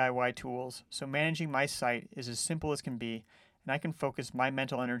use DIY tools, so managing my site is as simple as can be, and I can focus my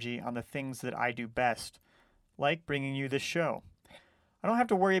mental energy on the things that I do best, like bringing you this show. I don't have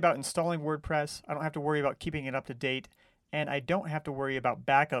to worry about installing WordPress, I don't have to worry about keeping it up to date, and I don't have to worry about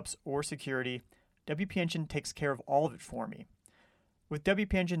backups or security. WP Engine takes care of all of it for me. With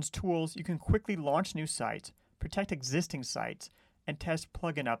WP Engine's tools, you can quickly launch new sites, protect existing sites, and test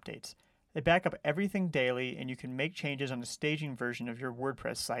plugin updates. They back up everything daily, and you can make changes on the staging version of your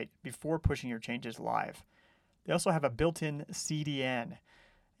WordPress site before pushing your changes live. They also have a built-in CDN.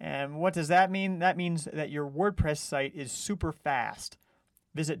 And what does that mean? That means that your WordPress site is super fast.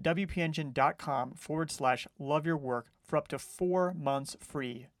 Visit wpengine.com/loveyourwork for up to 4 months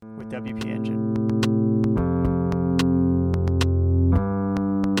free with WP Engine.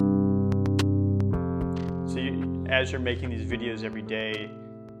 So as you're making these videos every day,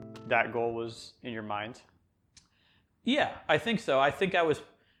 that goal was in your mind? Yeah, I think so. I think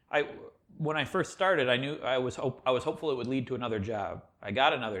when I first started, I knew I was hopeful it would lead to another job. I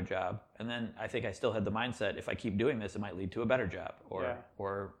got another job, and then I think I still had the mindset, if I keep doing this, it might lead to a better job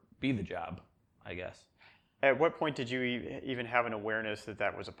or be the job, I guess. At what point did you even have an awareness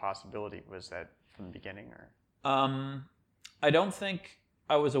that was a possibility? Was that from the beginning, or? I don't think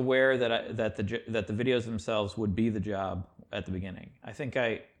I was aware that the videos themselves would be the job at the beginning. I think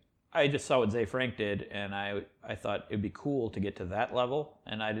I just saw what Zay Frank did, and I thought it'd be cool to get to that level,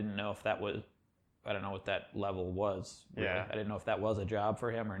 and I didn't know if that was, I don't know what that level was. Really. Yeah. I didn't know if that was a job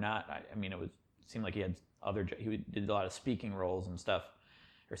for him or not. I mean, it seemed like he had he did a lot of speaking roles and stuff,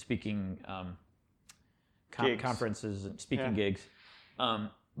 or speaking conferences and speaking gigs.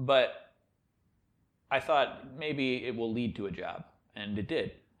 But I thought maybe it will lead to a job, and it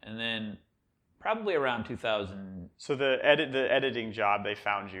did. And then probably around 2000. So the editing job, they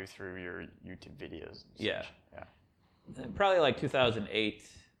found you through your YouTube videos. Yeah. Probably like 2008,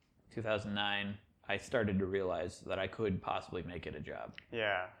 2009, I started to realize that I could possibly make it a job.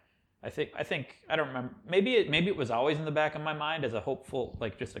 Yeah. I think I don't remember. Maybe it was always in the back of my mind as a hopeful,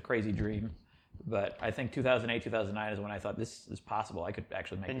 like just a crazy dream. But I think 2008, 2009 is when I thought this is possible. I could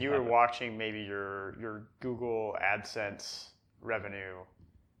actually make it happen. And you were watching maybe your Google AdSense revenue.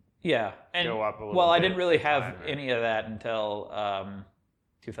 Yeah, and go up a little well, bit I didn't really have any of that until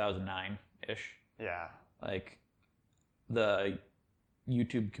 2009-ish. Yeah, like the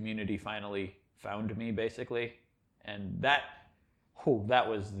YouTube community finally found me, basically, and that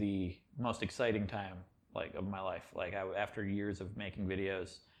was the most exciting time of my life. Like after years of making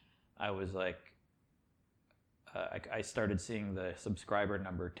videos, I was like, I started seeing the subscriber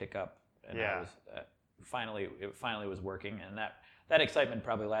number tick up, and I was it finally was working, and that excitement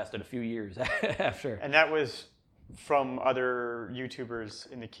probably lasted a few years after. And that was from other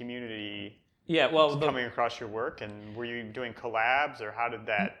YouTubers in the community. Yeah, well, coming across your work, and were you doing collabs, or how did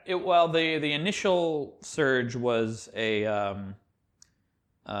that? The initial surge was there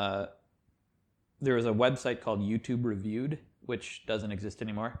was a website called YouTube Reviewed, which doesn't exist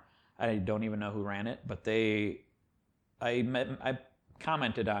anymore. I don't even know who ran it, but I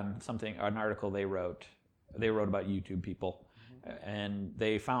commented on an article they wrote. They wrote about YouTube people. And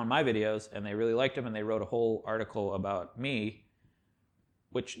they found my videos, and they really liked them, and they wrote a whole article about me,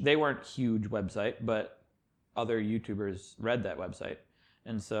 which they weren't huge website, but other YouTubers read that website.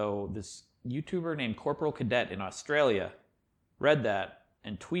 And so this YouTuber named Corporal Cadet in Australia read that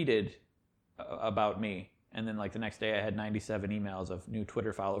and tweeted about me. And then the next day I had 97 emails of new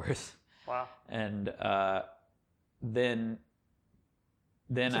Twitter followers. Wow. And then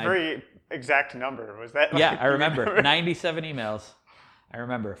it's a very exact number. Was that? Yeah, I remember 97 emails. I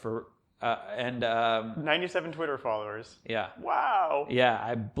remember 97 Twitter followers. Yeah. Wow.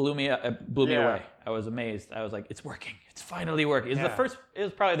 Yeah, it blew me away. I was amazed. I was like, it's working. It's finally working. It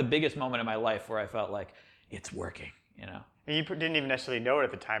was probably the biggest moment in my life where I felt like it's working, you know. And you didn't even necessarily know it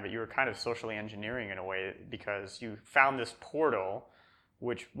at the time, but you were kind of socially engineering in a way because you found this portal,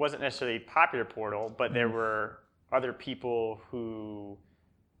 which wasn't necessarily a popular portal, but there were other people who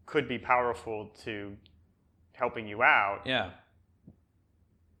could be powerful to helping you out. Yeah.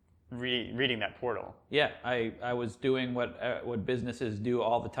 Reading that portal. Yeah, I was doing what businesses do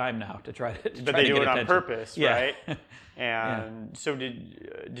all the time now to try to but they do it on purpose, yeah. Right? And so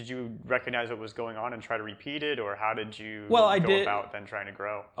did you recognize what was going on and try to repeat it, or how did you go about then trying to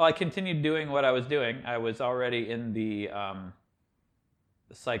grow? Well, I continued doing what I was doing. I was already in the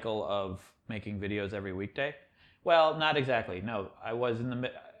cycle of making videos every weekday. Well, not exactly. No, I was in the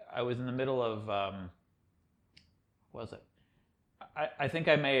middle of what was it? I think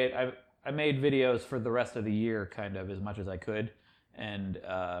I made videos for the rest of the year, kind of as much as I could, and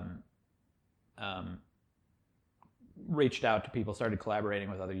reached out to people, started collaborating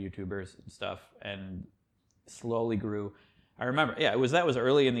with other YouTubers and stuff, and slowly grew. I remember, that was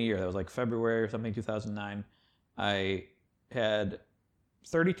early in the year. That was like February or something, 2009. I had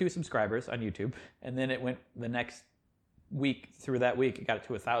 32 subscribers on YouTube, and then it went the next week. Through that week, it got it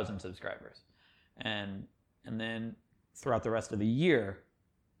to 1,000 subscribers, and then throughout the rest of the year,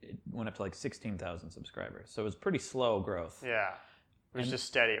 it went up to like 16,000 subscribers. So it was pretty slow growth. Yeah. It was just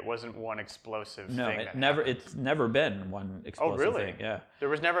steady. It wasn't one explosive thing. No, it's never been one explosive thing. Yeah. There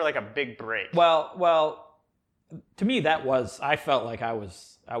was never like a big break. Well, to me I felt like I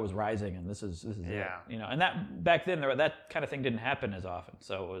was rising, and this is it. You know, and that back then that kind of thing didn't happen as often.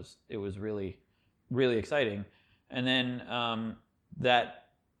 So it was really, really exciting. And then I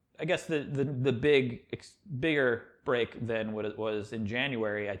guess the bigger break then what it was in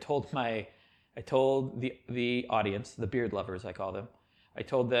January. I told the audience, the beard lovers I call them, I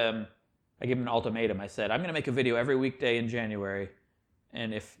gave them an ultimatum. I said, I'm going to make a video every weekday in January,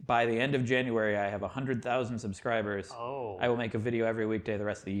 and if by the end of January I have 100,000 subscribers, I will make a video every weekday the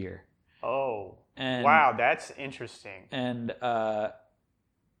rest of the year. Oh, wow, that's interesting. And a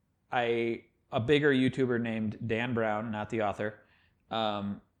bigger YouTuber named Dan Brown, not the author,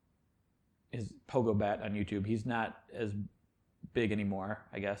 is Pogo Bat on YouTube. He's not as big anymore,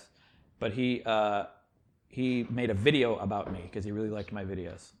 I guess, but he made a video about me because he really liked my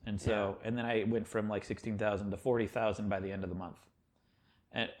videos, and so and then I went from like 16,000 to 40,000 by the end of the month,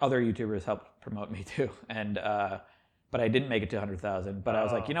 and other YouTubers helped promote me too, and but I didn't make it to 100,000. But I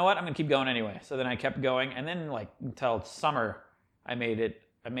was like, you know what, I'm gonna keep going anyway. So then I kept going, and then like until summer, I made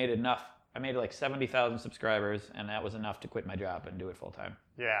enough. I made like 70,000 subscribers, and that was enough to quit my job and do it full time.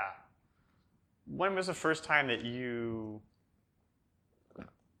 Yeah. When was the first time that you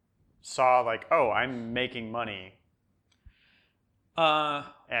saw like, I'm making money,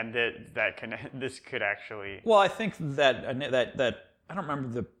 and this could actually? Well, I think that I don't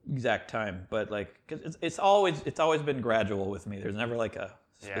remember the exact time, but like, cause it's always been gradual with me. There's never like a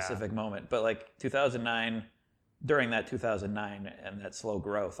specific moment, but like 2009, during that 2009 and that slow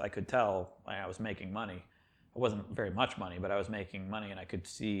growth, I could tell I was making money. It wasn't very much money, but I was making money, and I could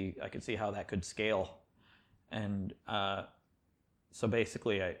see how that could scale. And so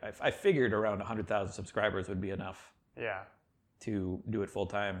basically, I figured around 100,000 subscribers would be enough. Yeah. To do it full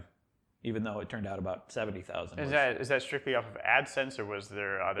time, even though it turned out about 70,000. Is that strictly off of AdSense, or was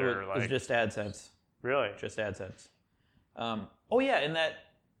there other It was just AdSense. Really? Just AdSense.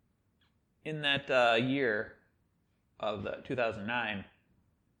 In that year of 2009,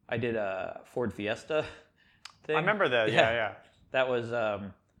 I did a Ford Fiesta thing. I remember that. Yeah. That was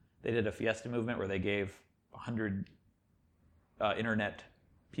they did a Fiesta movement where they gave 100 internet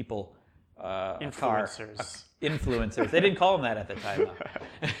people influencers. Influencers. They didn't call them that at the time, though.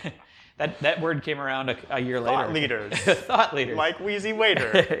 that word came around a year later. Thought leaders. Thought leaders. Like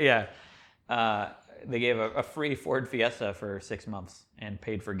WheezyWaiter. Yeah. They gave a free Ford Fiesta for 6 months and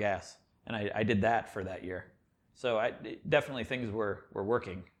paid for gas, and I did that for that year. So definitely things were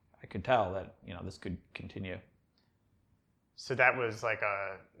working. I could tell that this could continue. So that was like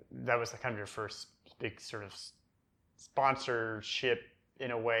kind of your first big sort of sponsorship in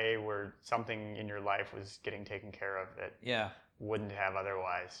a way, where something in your life was getting taken care of that wouldn't have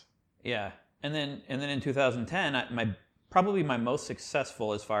otherwise. Yeah, and then in 2010, probably my most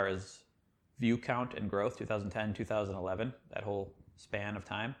successful as far as view count and growth, 2010, 2011, that whole span of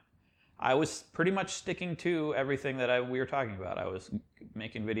time, I was pretty much sticking to everything that we were talking about. I was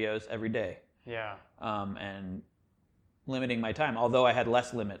making videos every day. Yeah. And limiting my time. Although I had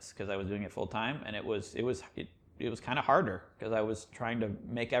less limits because I was doing it full time, and it was kind of harder because I was trying to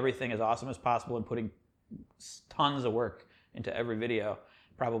make everything as awesome as possible and putting tons of work into every video,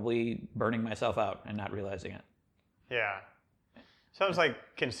 probably burning myself out and not realizing it. Yeah. Sounds like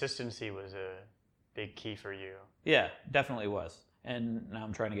consistency was a big key for you. Yeah, definitely was. And now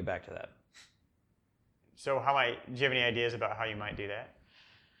I'm trying to get back to that. So do you have any ideas about how you might do that?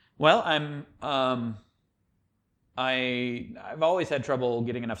 Well, I've always had trouble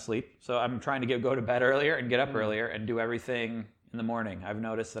getting enough sleep, so I'm trying to go to bed earlier and get up earlier and do everything in the morning. I've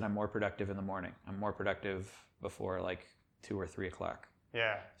noticed that I'm more productive in the morning. I'm more productive before like 2 or 3 o'clock.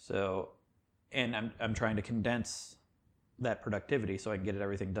 Yeah. So, and I'm trying to condense that productivity so I can get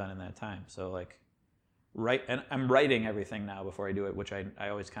everything done in that time. So like, and I'm writing everything now before I do it, which I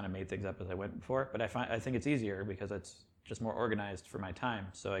always kind of made things up as I went before. But I think it's easier because it's just more organized for my time.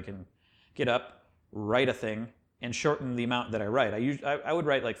 So I can get up, write a thing, and shorten the amount that I write. I would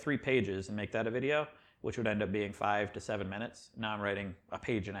write like 3 pages and make that a video, which would end up being 5 to 7 minutes. Now I'm writing a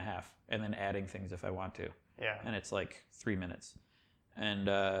page and a half and then adding things if I want to. Yeah. And it's like 3 minutes. And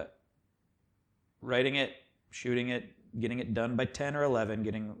writing it, shooting it, getting it done by 10 or 11,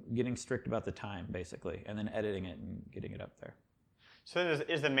 getting strict about the time, basically, and then editing it and getting it up there. So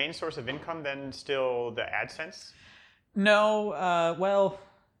is the main source of income then still the AdSense? No, well...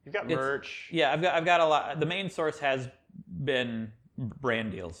 You've got merch. Yeah, I've got a lot. The main source has been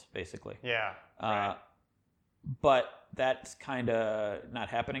brand deals, basically. Yeah, right. But that's kind of not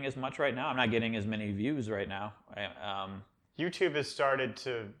happening as much right now. I'm not getting as many views right now. YouTube has started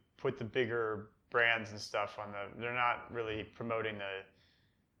to put the bigger brands and stuff on they're not really promoting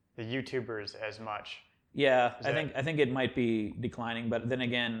the YouTubers as much. Yeah, I think it might be declining, but then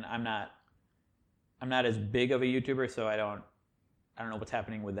again, I'm not as big of a YouTuber, so I don't know what's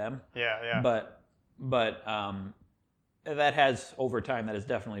happening with them. Yeah. But that has, over time, that has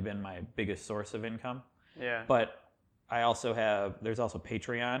definitely been my biggest source of income. Yeah. But there's also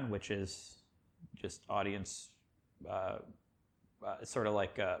Patreon, which is just audience, sort of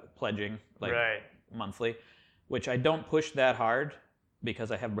like pledging, like monthly, which I don't push that hard because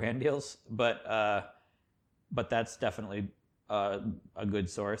I have brand deals, but that's definitely a good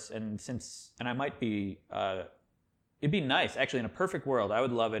source. And I might be, it'd be nice, actually, in a perfect world, I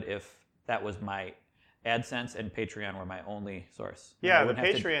would love it if that was my AdSense and Patreon were my only source. Yeah, the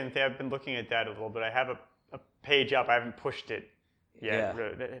Patreon thing, I've been looking at that a little bit. I have a page up. I haven't pushed it yet.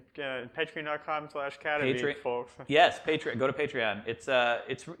 Yeah. Patreon.com/Academy, folks. Yes, Patreon. Go to Patreon. It's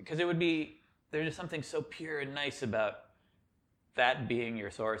because there's just something so pure and nice about that being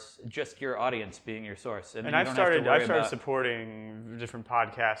your source, just your audience being your source. And I've started supporting different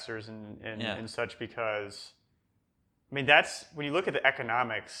podcasters and such because... I mean, that's when you look at the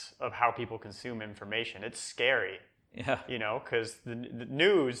economics of how people consume information, it's scary. Yeah. Because the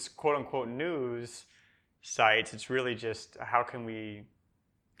news, quote unquote news sites, it's really just how can we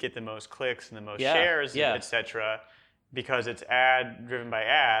get the most clicks and the most shares, etc. Because it's driven by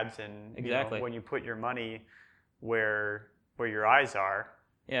ads, and exactly. When you put your money where your eyes are.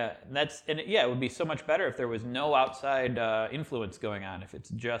 Yeah, it would be so much better if there was no outside influence going on. If it's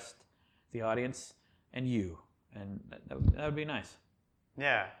just the audience and you. And that would be nice.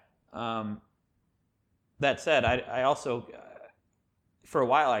 Yeah. That said, I also, for a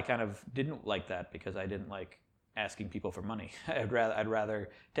while, I kind of didn't like that because I didn't like asking people for money. I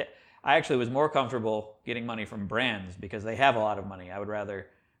actually was more comfortable getting money from brands because they have a lot of money. I would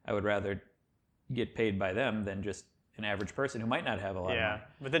rather get paid by them than just an average person who might not have a lot of money.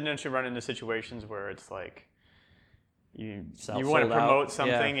 But then don't you run into situations where it's like, you want to promote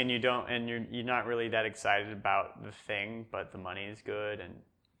something and you don't, and you're not really that excited about the thing, but the money is good and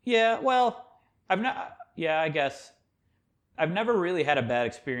I guess I've never really had a bad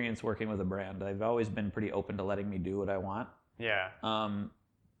experience working with a brand. I've always been pretty open to letting me do what I want. Yeah.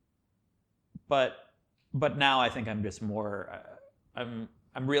 But now I think I'm just more. I'm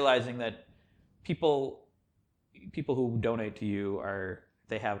realizing that people who donate to you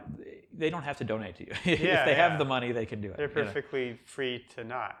they don't have to donate to you. If they have the money, they can do it. They're perfectly free to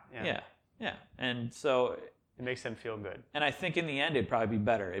not. Yeah. And so it makes them feel good. And I think in the end, it'd probably be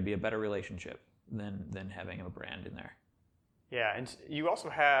better. It'd be a better relationship than having a brand in there. Yeah, and you also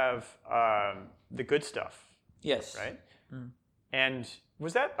have the good stuff. Yes. Right? Mm. And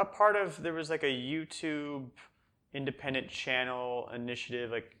was that a part of, there was like a YouTube independent channel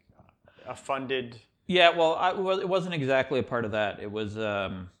initiative, like a funded... Yeah, well, it wasn't exactly a part of that. It was,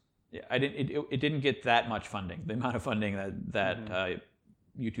 it didn't get that much funding. The amount of funding that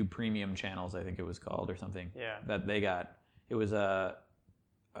YouTube Premium channels, I think it was called, or something, that they got. It was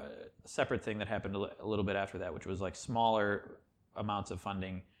a separate thing that happened a little bit after that, which was like smaller amounts of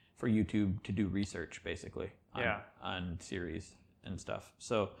funding for YouTube to do research, basically, on series and stuff.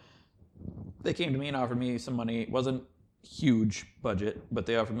 So they came to me and offered me some money. It wasn't huge budget, but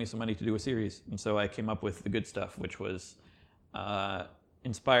they offered me some money to do a series. And so I came up with The Good Stuff, which was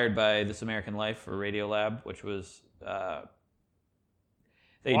inspired by This American Life for Radiolab, which was...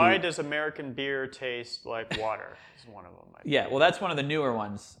 Why does American beer taste like water? Is one of them. Yeah, well, that's one of the newer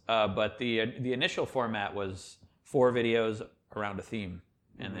ones. But the initial format was 4 videos around a theme,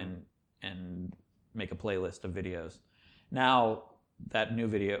 and make a playlist of videos. Now that new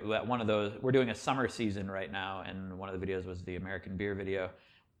video, that one of those, we're doing a summer season right now, and one of the videos was the American beer video.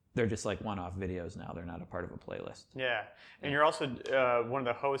 They're just like one-off videos now. They're not a part of a playlist. Yeah, and you're also one of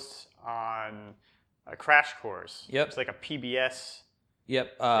the hosts on Crash Course. Yep, it's like a PBS.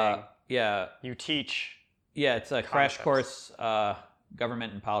 Yep. Yeah. You teach. Yeah, it's a Crash Course,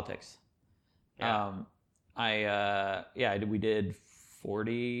 government and politics. Yeah. We did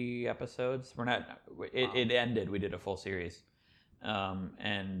 40 episodes. It ended. We did a full series.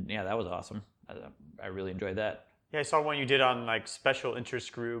 And yeah, that was awesome. I really enjoyed that. Yeah, I saw one you did on like special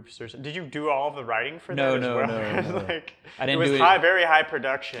interest groups. Did you do all of the writing for that? No. Like, I didn't. It was very high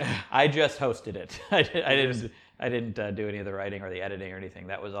production. I just hosted it. I didn't do any of the writing or the editing or anything.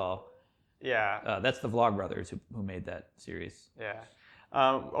 That was all. Yeah. That's the Vlogbrothers who made that series. Yeah.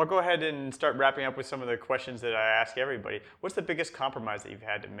 I'll go ahead and start wrapping up with some of the questions that I ask everybody. What's the biggest compromise that you've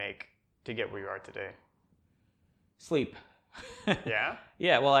had to make to get where you are today? Sleep. Yeah?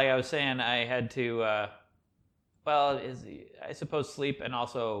 Yeah, well, like I was saying, I had to, I suppose sleep and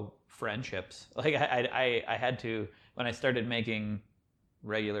also friendships. Like I had to, when I started making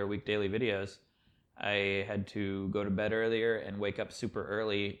regular daily videos, I had to go to bed earlier and wake up super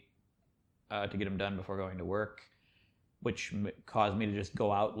early to get them done before going to work, which caused me to just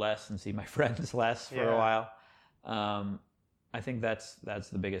go out less and see my friends less for a while. I think that's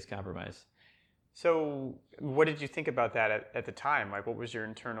the biggest compromise. So, what did you think about that at the time? Like, what were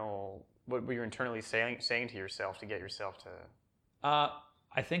you internally saying to yourself to get yourself to?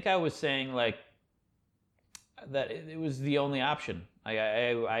 I think I was saying like that it was the only option. I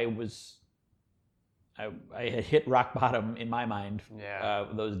had hit rock bottom in my mind. Yeah.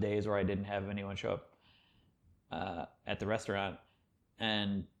 Those days where I didn't have anyone show up at the restaurant,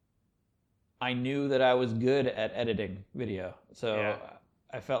 and I knew that I was good at editing video. So. Yeah.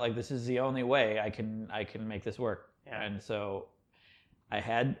 I felt like this is the only way I can make this work. Yeah. And so I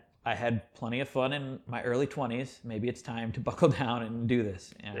had plenty of fun in my early 20s. Maybe it's time to buckle down and do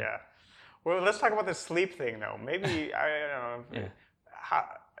this. Yeah. Well, let's talk about the sleep thing though. Maybe I don't know. Yeah.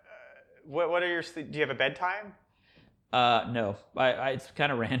 What are your sleep? Do you have a bedtime? No. It's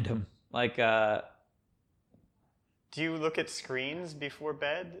kind of random. Like do you look at screens before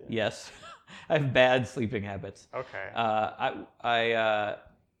bed? Yes. I have bad sleeping habits. Okay. I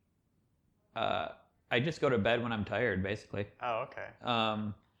just go to bed when I'm tired, basically. Oh, okay.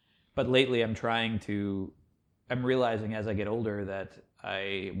 But lately I'm I'm realizing as I get older that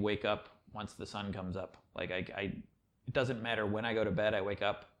I wake up once the sun comes up. Like it doesn't matter when I go to bed, I wake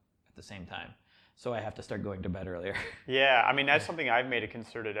up at the same time. So I have to start going to bed earlier. Yeah, I mean, that's something I've made a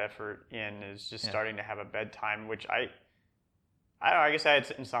concerted effort in, is just starting to have a bedtime, which I don't know, I guess I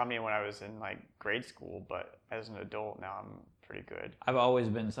had insomnia when I was in like grade school, but as an adult now I'm pretty good. I've always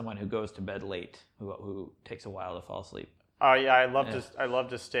been someone who goes to bed late, who takes a while to fall asleep. Oh yeah, I love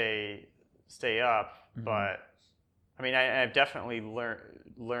to stay up, but I mean I've definitely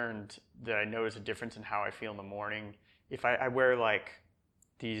learned that I notice a difference in how I feel in the morning. If I wear like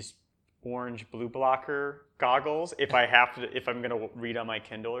these orange blue blocker goggles, if I'm gonna read on my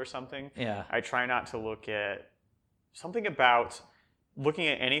Kindle or something, I try not to look at something about looking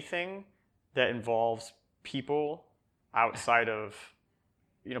at anything that involves people outside of,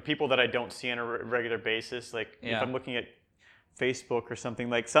 people that I don't see on a regular basis. Like if I'm looking at Facebook or something,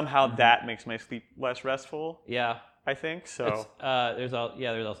 like somehow that makes my sleep less restful. Yeah, I think so. There's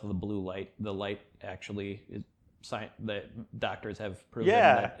also the blue light. The light actually is that doctors have proven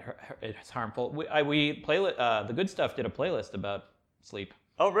that it's harmful. The Good Stuff did a playlist about sleep.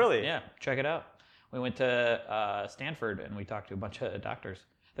 Oh, really? Yeah, check it out. We went to Stanford and we talked to a bunch of doctors.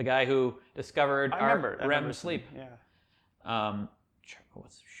 The guy who discovered REM sleep. Yeah.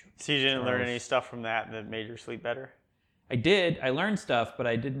 So you didn't learn any stuff from that made your sleep better? I did. I learned stuff, but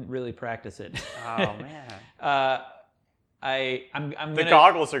I didn't really practice it. Oh man. The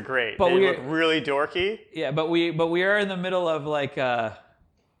goggles are great. But they look really dorky. Yeah, but we are in the middle of like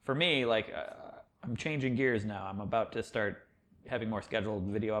for me I'm changing gears now. I'm about to start having more scheduled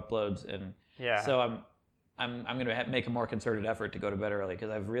video uploads, and so I'm going to make a more concerted effort to go to bed early because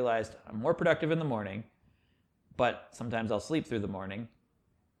I've realized I'm more productive in the morning, but sometimes I'll sleep through the morning.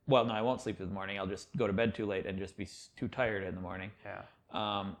 Well, no, I won't sleep through the morning. I'll just go to bed too late and just be too tired in the morning. Yeah.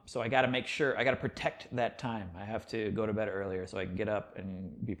 So I got to make sure, I got to protect that time. I have to go to bed earlier so I can get up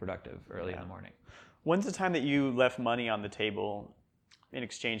and be productive early in the morning. When's the time that you left money on the table in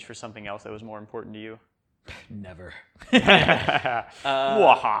exchange for something else that was more important to you? Never.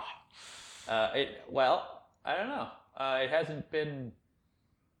 Waha. Well, I don't know. It hasn't been.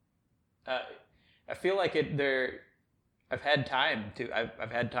 I feel like I've had time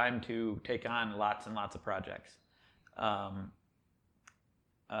to take on lots and lots of projects. And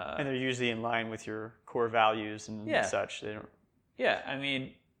they're usually in line with your core values and such. They don't. Yeah, I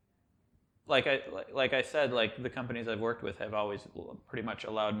mean, like I said, like the companies I've worked with have always pretty much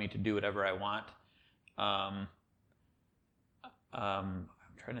allowed me to do whatever I want. I'm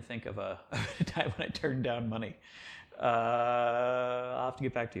trying to think of a time when I turned down money. I'll have to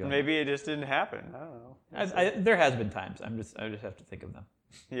get back to you. Maybe it just didn't happen. I don't know. There has been times. I just have to think of them.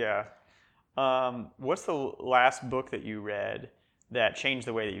 Yeah. What's the last book that you read that changed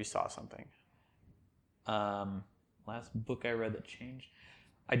the way that you saw something? Last book I read that changed.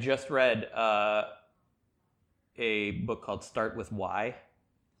 I just read a book called Start With Why.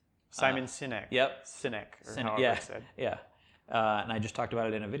 Simon Sinek. Yep. Sinek, or Sinek, however it's said. Yeah. And I just talked about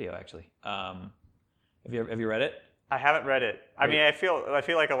it in a video, actually. Have you read it? I haven't read it. I mean, I feel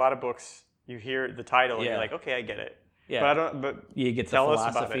like a lot of books, you hear the title and you're like, okay, I get it. Yeah. But I don't. But you get the tell us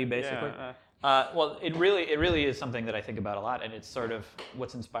about philosophy, it. basically. Yeah. Well, it really is something that I think about a lot, and it's sort of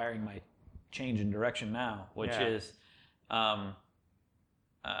what's inspiring my change in direction now, which is, like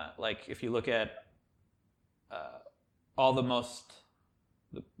if you look at all the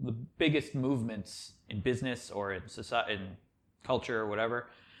biggest movements in business or in society, in culture or whatever,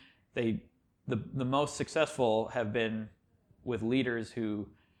 the most successful have been with leaders who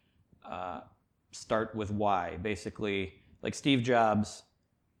start with why. Basically, like Steve Jobs.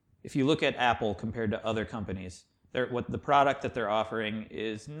 If you look at Apple compared to other companies, the product that they're offering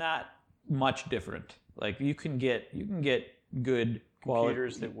is not much different. Like you can get good quality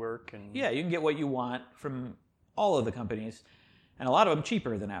computers that work, and you can get what you want from all of the companies, and a lot of them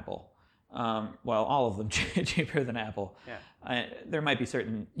cheaper than Apple. Well, all of them cheaper than Apple. Yeah. There might be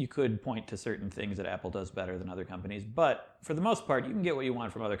you could point to certain things that Apple does better than other companies, but for the most part, you can get what you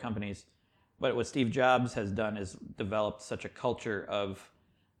want from other companies. But what Steve Jobs has done is developed such a culture of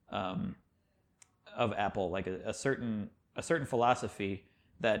Apple, like a certain philosophy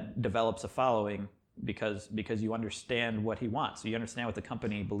that develops a following because you understand what he wants. So you understand what the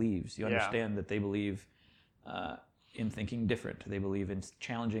company believes. You understand that they believe in thinking different. They believe in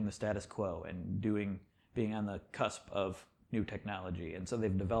challenging the status quo and being on the cusp of new technology. And so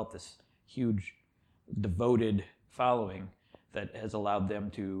they've developed this huge, devoted following that has allowed them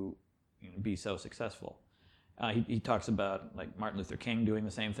to be so successful. He talks about like Martin Luther King doing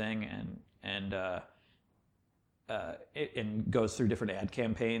the same thing, and goes through different ad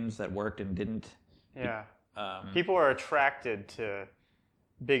campaigns that worked and didn't. Yeah. People are attracted to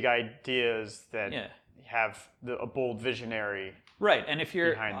big ideas that have a bold visionary right. And if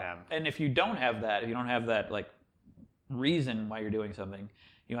you're behind them, and if you don't have that like reason why you're doing something,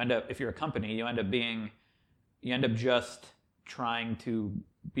 you end up, if you're a company, you end up just trying to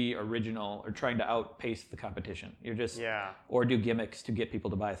be original or trying to outpace the competition. You're just or do gimmicks to get people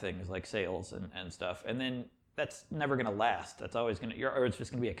to buy things like sales and stuff, and then that's never going to last. That's always going to, or it's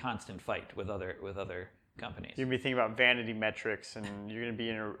just going to be a constant fight with other companies. You're going to be thinking about vanity metrics, and you're going to be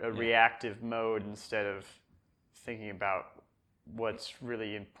in a reactive mode instead of thinking about what's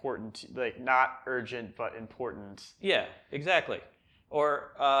really important, like not urgent but important. Yeah, exactly.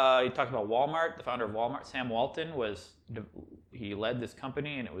 Or he talked about Walmart. The founder of Walmart, Sam Walton, he led this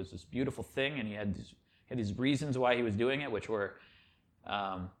company, and it was this beautiful thing, and he had these reasons why he was doing it, which were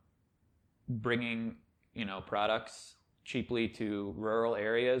bringing products cheaply to rural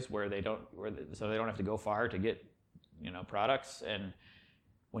areas so they don't have to go far to get products. And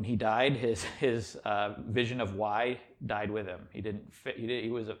when he died, his vision of why died with him.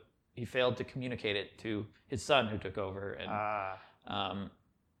 He failed to communicate it to his son, who took over,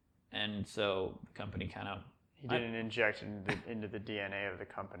 and so the company kind of he didn't inject into the DNA of the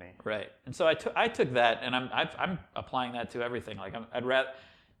company. Right. And so I took that, and I'm applying that to everything. Like I'd rather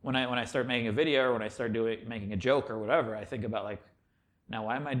when I start making a video or when I start making a joke or whatever, I think about like, now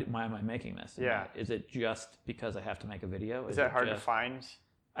why am I making this? Yeah. Is it just because I have to make a video? Is that hard to find?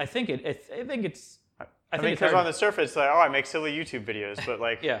 I think it's. I think because on the surface, like, I make silly YouTube videos, but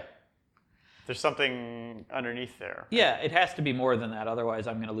like, There's something underneath there. Yeah, it has to be more than that. Otherwise,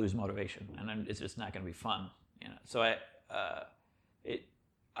 I'm going to lose motivation, and it's just not going to be fun. So I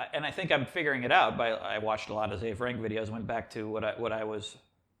think I'm figuring it out. I watched a lot of Zay Frank videos. Went back to what I was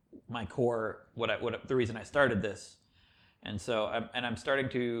my core. The reason I started this, and so I'm starting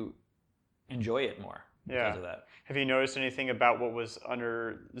to enjoy it more because of that. Have you noticed anything about what was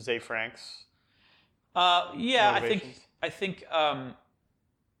under Zay Frank's? Yeah,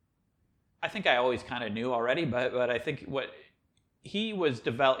 I think I always kind of knew already, but I think what he was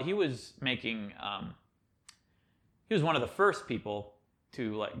making, he was one of the first people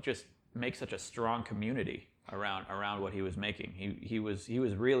to like just make such a strong community around what he was making. He was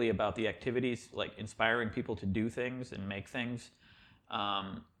really about the activities, like inspiring people to do things and make things,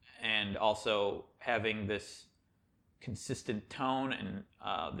 and also having this consistent tone and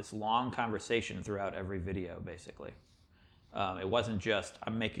this long conversation throughout every video, basically. It wasn't just,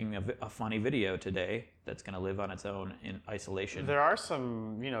 I'm making a funny video today that's going to live on its own in isolation. There are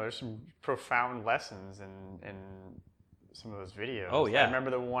some, there's some profound lessons in some of those videos. Oh, yeah. I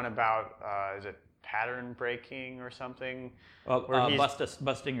remember the one about, is it pattern breaking or something? Where he's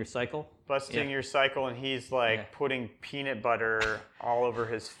busting your cycle? Busting your cycle, and he's like putting peanut butter all over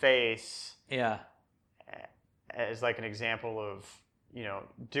his face. Yeah. As like an example of,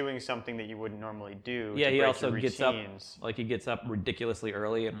 doing something that you wouldn't normally do. Yeah, to he break also your gets routines. up, he gets up ridiculously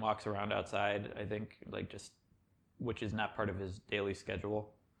early and walks around outside, I think, which is not part of his daily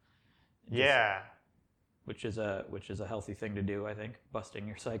schedule. Which is a healthy thing to do, I think, busting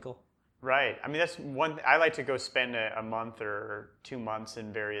your cycle. Right. I mean, that's one. I like to go spend a month or 2 months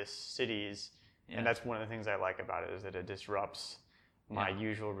in various cities, and that's one of the things I like about it is that it disrupts my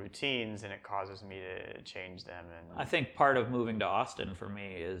usual routines and it causes me to change them. And I think part of moving to Austin for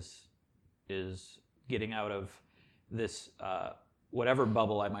me is getting out of this whatever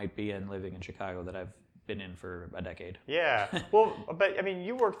bubble I might be in living in Chicago that I've been in for a decade. Yeah. Well, but I mean,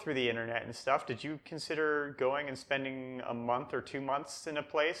 you work through the internet and stuff. Did you consider going and spending a month or 2 months in a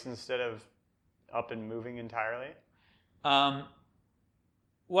place instead of up and moving entirely? Well,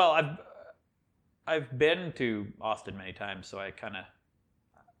 I've been to Austin many times, so I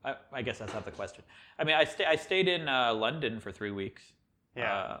guess that's not the question. I mean, I stayed in London for 3 weeks.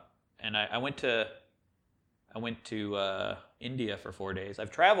 Yeah. And I went to India for 4 days. I've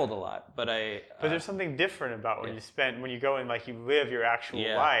traveled a lot, but there's something different about when you go and like you live your actual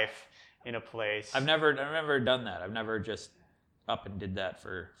life in a place. I've never done that. I've never just up and did that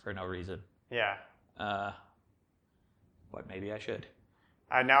for no reason. Yeah. But maybe I should.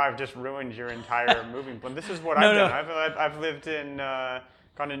 Now I've just ruined your entire moving plan. This is what I've done. I've lived in,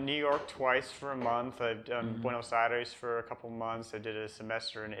 gone to New York twice for a month. I've done Buenos Aires for a couple months. I did a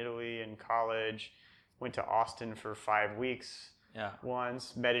semester in Italy in college. Went to Austin for 5 weeks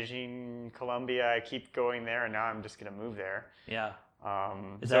once. Medellin, Colombia. I keep going there, and now I'm just going to move there. Yeah.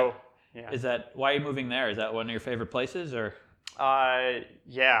 Is that why are you moving there? Is that one of your favorite places, or?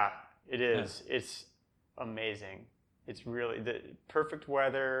 Yeah, it is. Yeah. It's amazing. It's really the perfect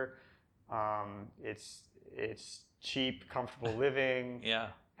weather. It's cheap, comfortable living.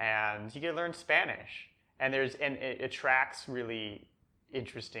 And you get to learn Spanish. And it attracts really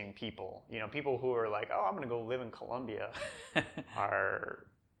interesting people. People who are like, oh, I'm going to go live in Colombia are,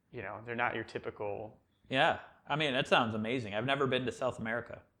 they're not your typical. Yeah. I mean, that sounds amazing. I've never been to South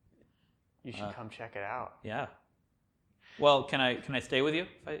America. You should come check it out. Yeah. Well, can I stay with you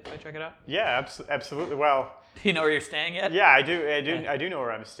if I check it out? Yeah, absolutely. Well, do you know where you're staying yet? Yeah, I do. I do know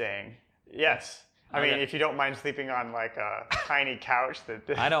where I'm staying. Yes. I mean, if you don't mind sleeping on like a tiny couch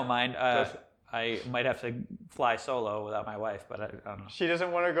that. I don't mind. I might have to fly solo without my wife, but I don't know. She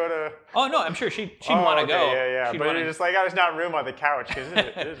doesn't want to go to. Oh no, I'm sure she'd want to go. Yeah. But you're just like, there's not room on the couch because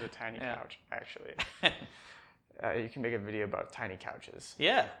it is a tiny couch actually. You can make a video about tiny couches.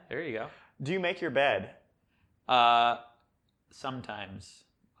 Yeah, there you go. Do you make your bed? Sometimes,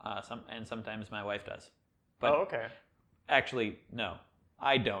 sometimes my wife does. But okay. Actually, no,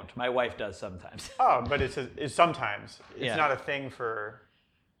 I don't. My wife does sometimes. Oh, but it's sometimes. It's not a thing for.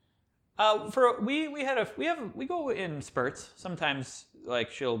 We go in spurts. Sometimes like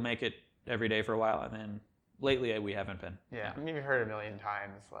she'll make it every day for a while, and then lately we haven't been. Yeah, I mean, you've heard a million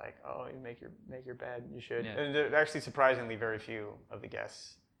times like, oh, you make your bed, you should. Yeah. And there are actually surprisingly very few of the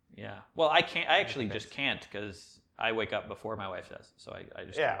guests. Yeah. Well, I can't. I actually just can't because I wake up before my wife does. So I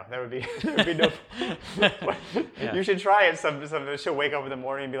just. Yeah, that would be no. Yeah. You should try it. She'll wake up in the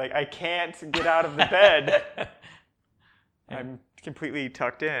morning and be like, I can't get out of the bed. I'm completely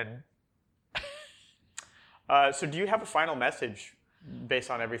tucked in. So do you have a final message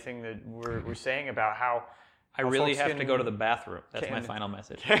based on everything that we're saying about how I really have to go to the bathroom. That's my final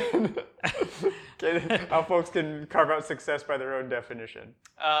message. How folks can carve out success by their own definition.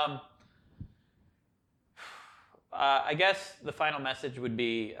 I guess the final message would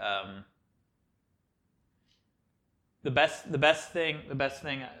be the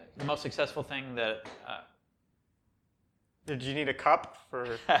most successful thing that. Did you need a cup for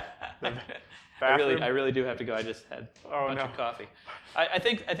the bathroom? I really do have to go. I just had a bunch of coffee. I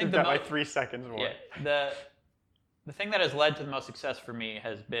think like 3 seconds more. Yeah, the thing that has led to the most success for me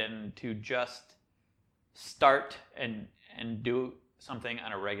has been to just start and do something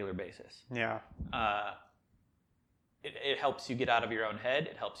on a regular basis. Yeah. It helps you get out of your own head.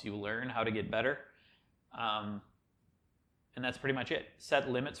 It helps you learn how to get better. And that's pretty much it. Set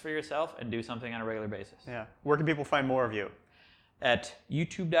limits for yourself and do something on a regular basis. Yeah. Where can people find more of you? At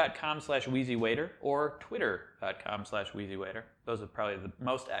youtube.com/WheezyWaiter or twitter.com/WheezyWaiter. Those are probably the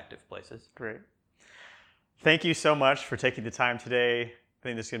most active places. Great. Thank you so much for taking the time today. I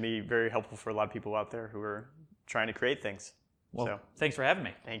think this is going to be very helpful for a lot of people out there who are trying to create things. Well, thanks for having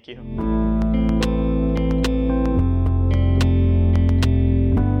me. Thank you.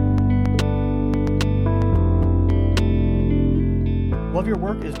 Love Your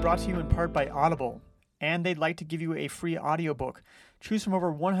Work is brought to you in part by Audible, and they'd like to give you a free audiobook. Choose from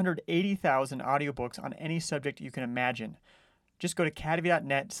over 180,000 audiobooks on any subject you can imagine. Just go to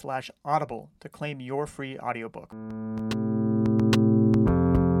cadavy.net/audible to claim your free audiobook.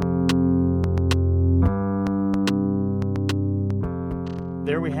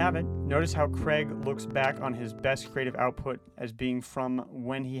 There we have it. Notice how Craig looks back on his best creative output as being from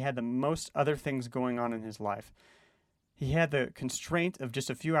when he had the most other things going on in his life. He had the constraint of just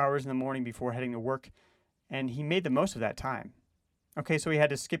a few hours in the morning before heading to work, and he made the most of that time. Okay, so he had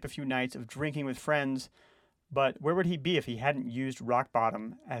to skip a few nights of drinking with friends, but where would he be if he hadn't used rock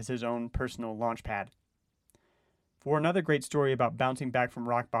bottom as his own personal launch pad? For another great story about bouncing back from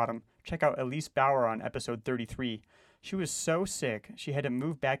rock bottom, check out Elise Bauer on episode 33. She was so sick, she had to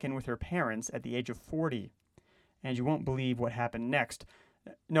move back in with her parents at the age of 40. And you won't believe what happened next.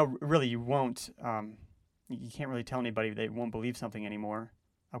 No, really, you won't. You can't really tell anybody they won't believe something anymore.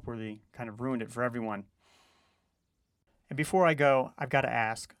 Upworthy kind of ruined it for everyone. And before I go, I've got to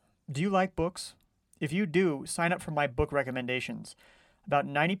ask, do you like books? If you do, sign up for my book recommendations. About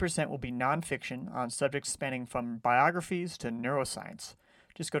 90% will be nonfiction on subjects spanning from biographies to neuroscience.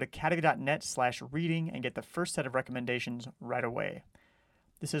 Just go to cadavy.net/reading and get the first set of recommendations right away.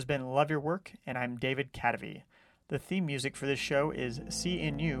 This has been Love Your Work, and I'm David Cadavy. The theme music for this show is See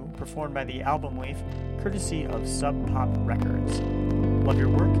in You, performed by the Album Leaf, courtesy of Sub Pop Records. Love Your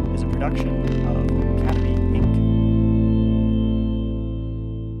Work is a production of Cadavy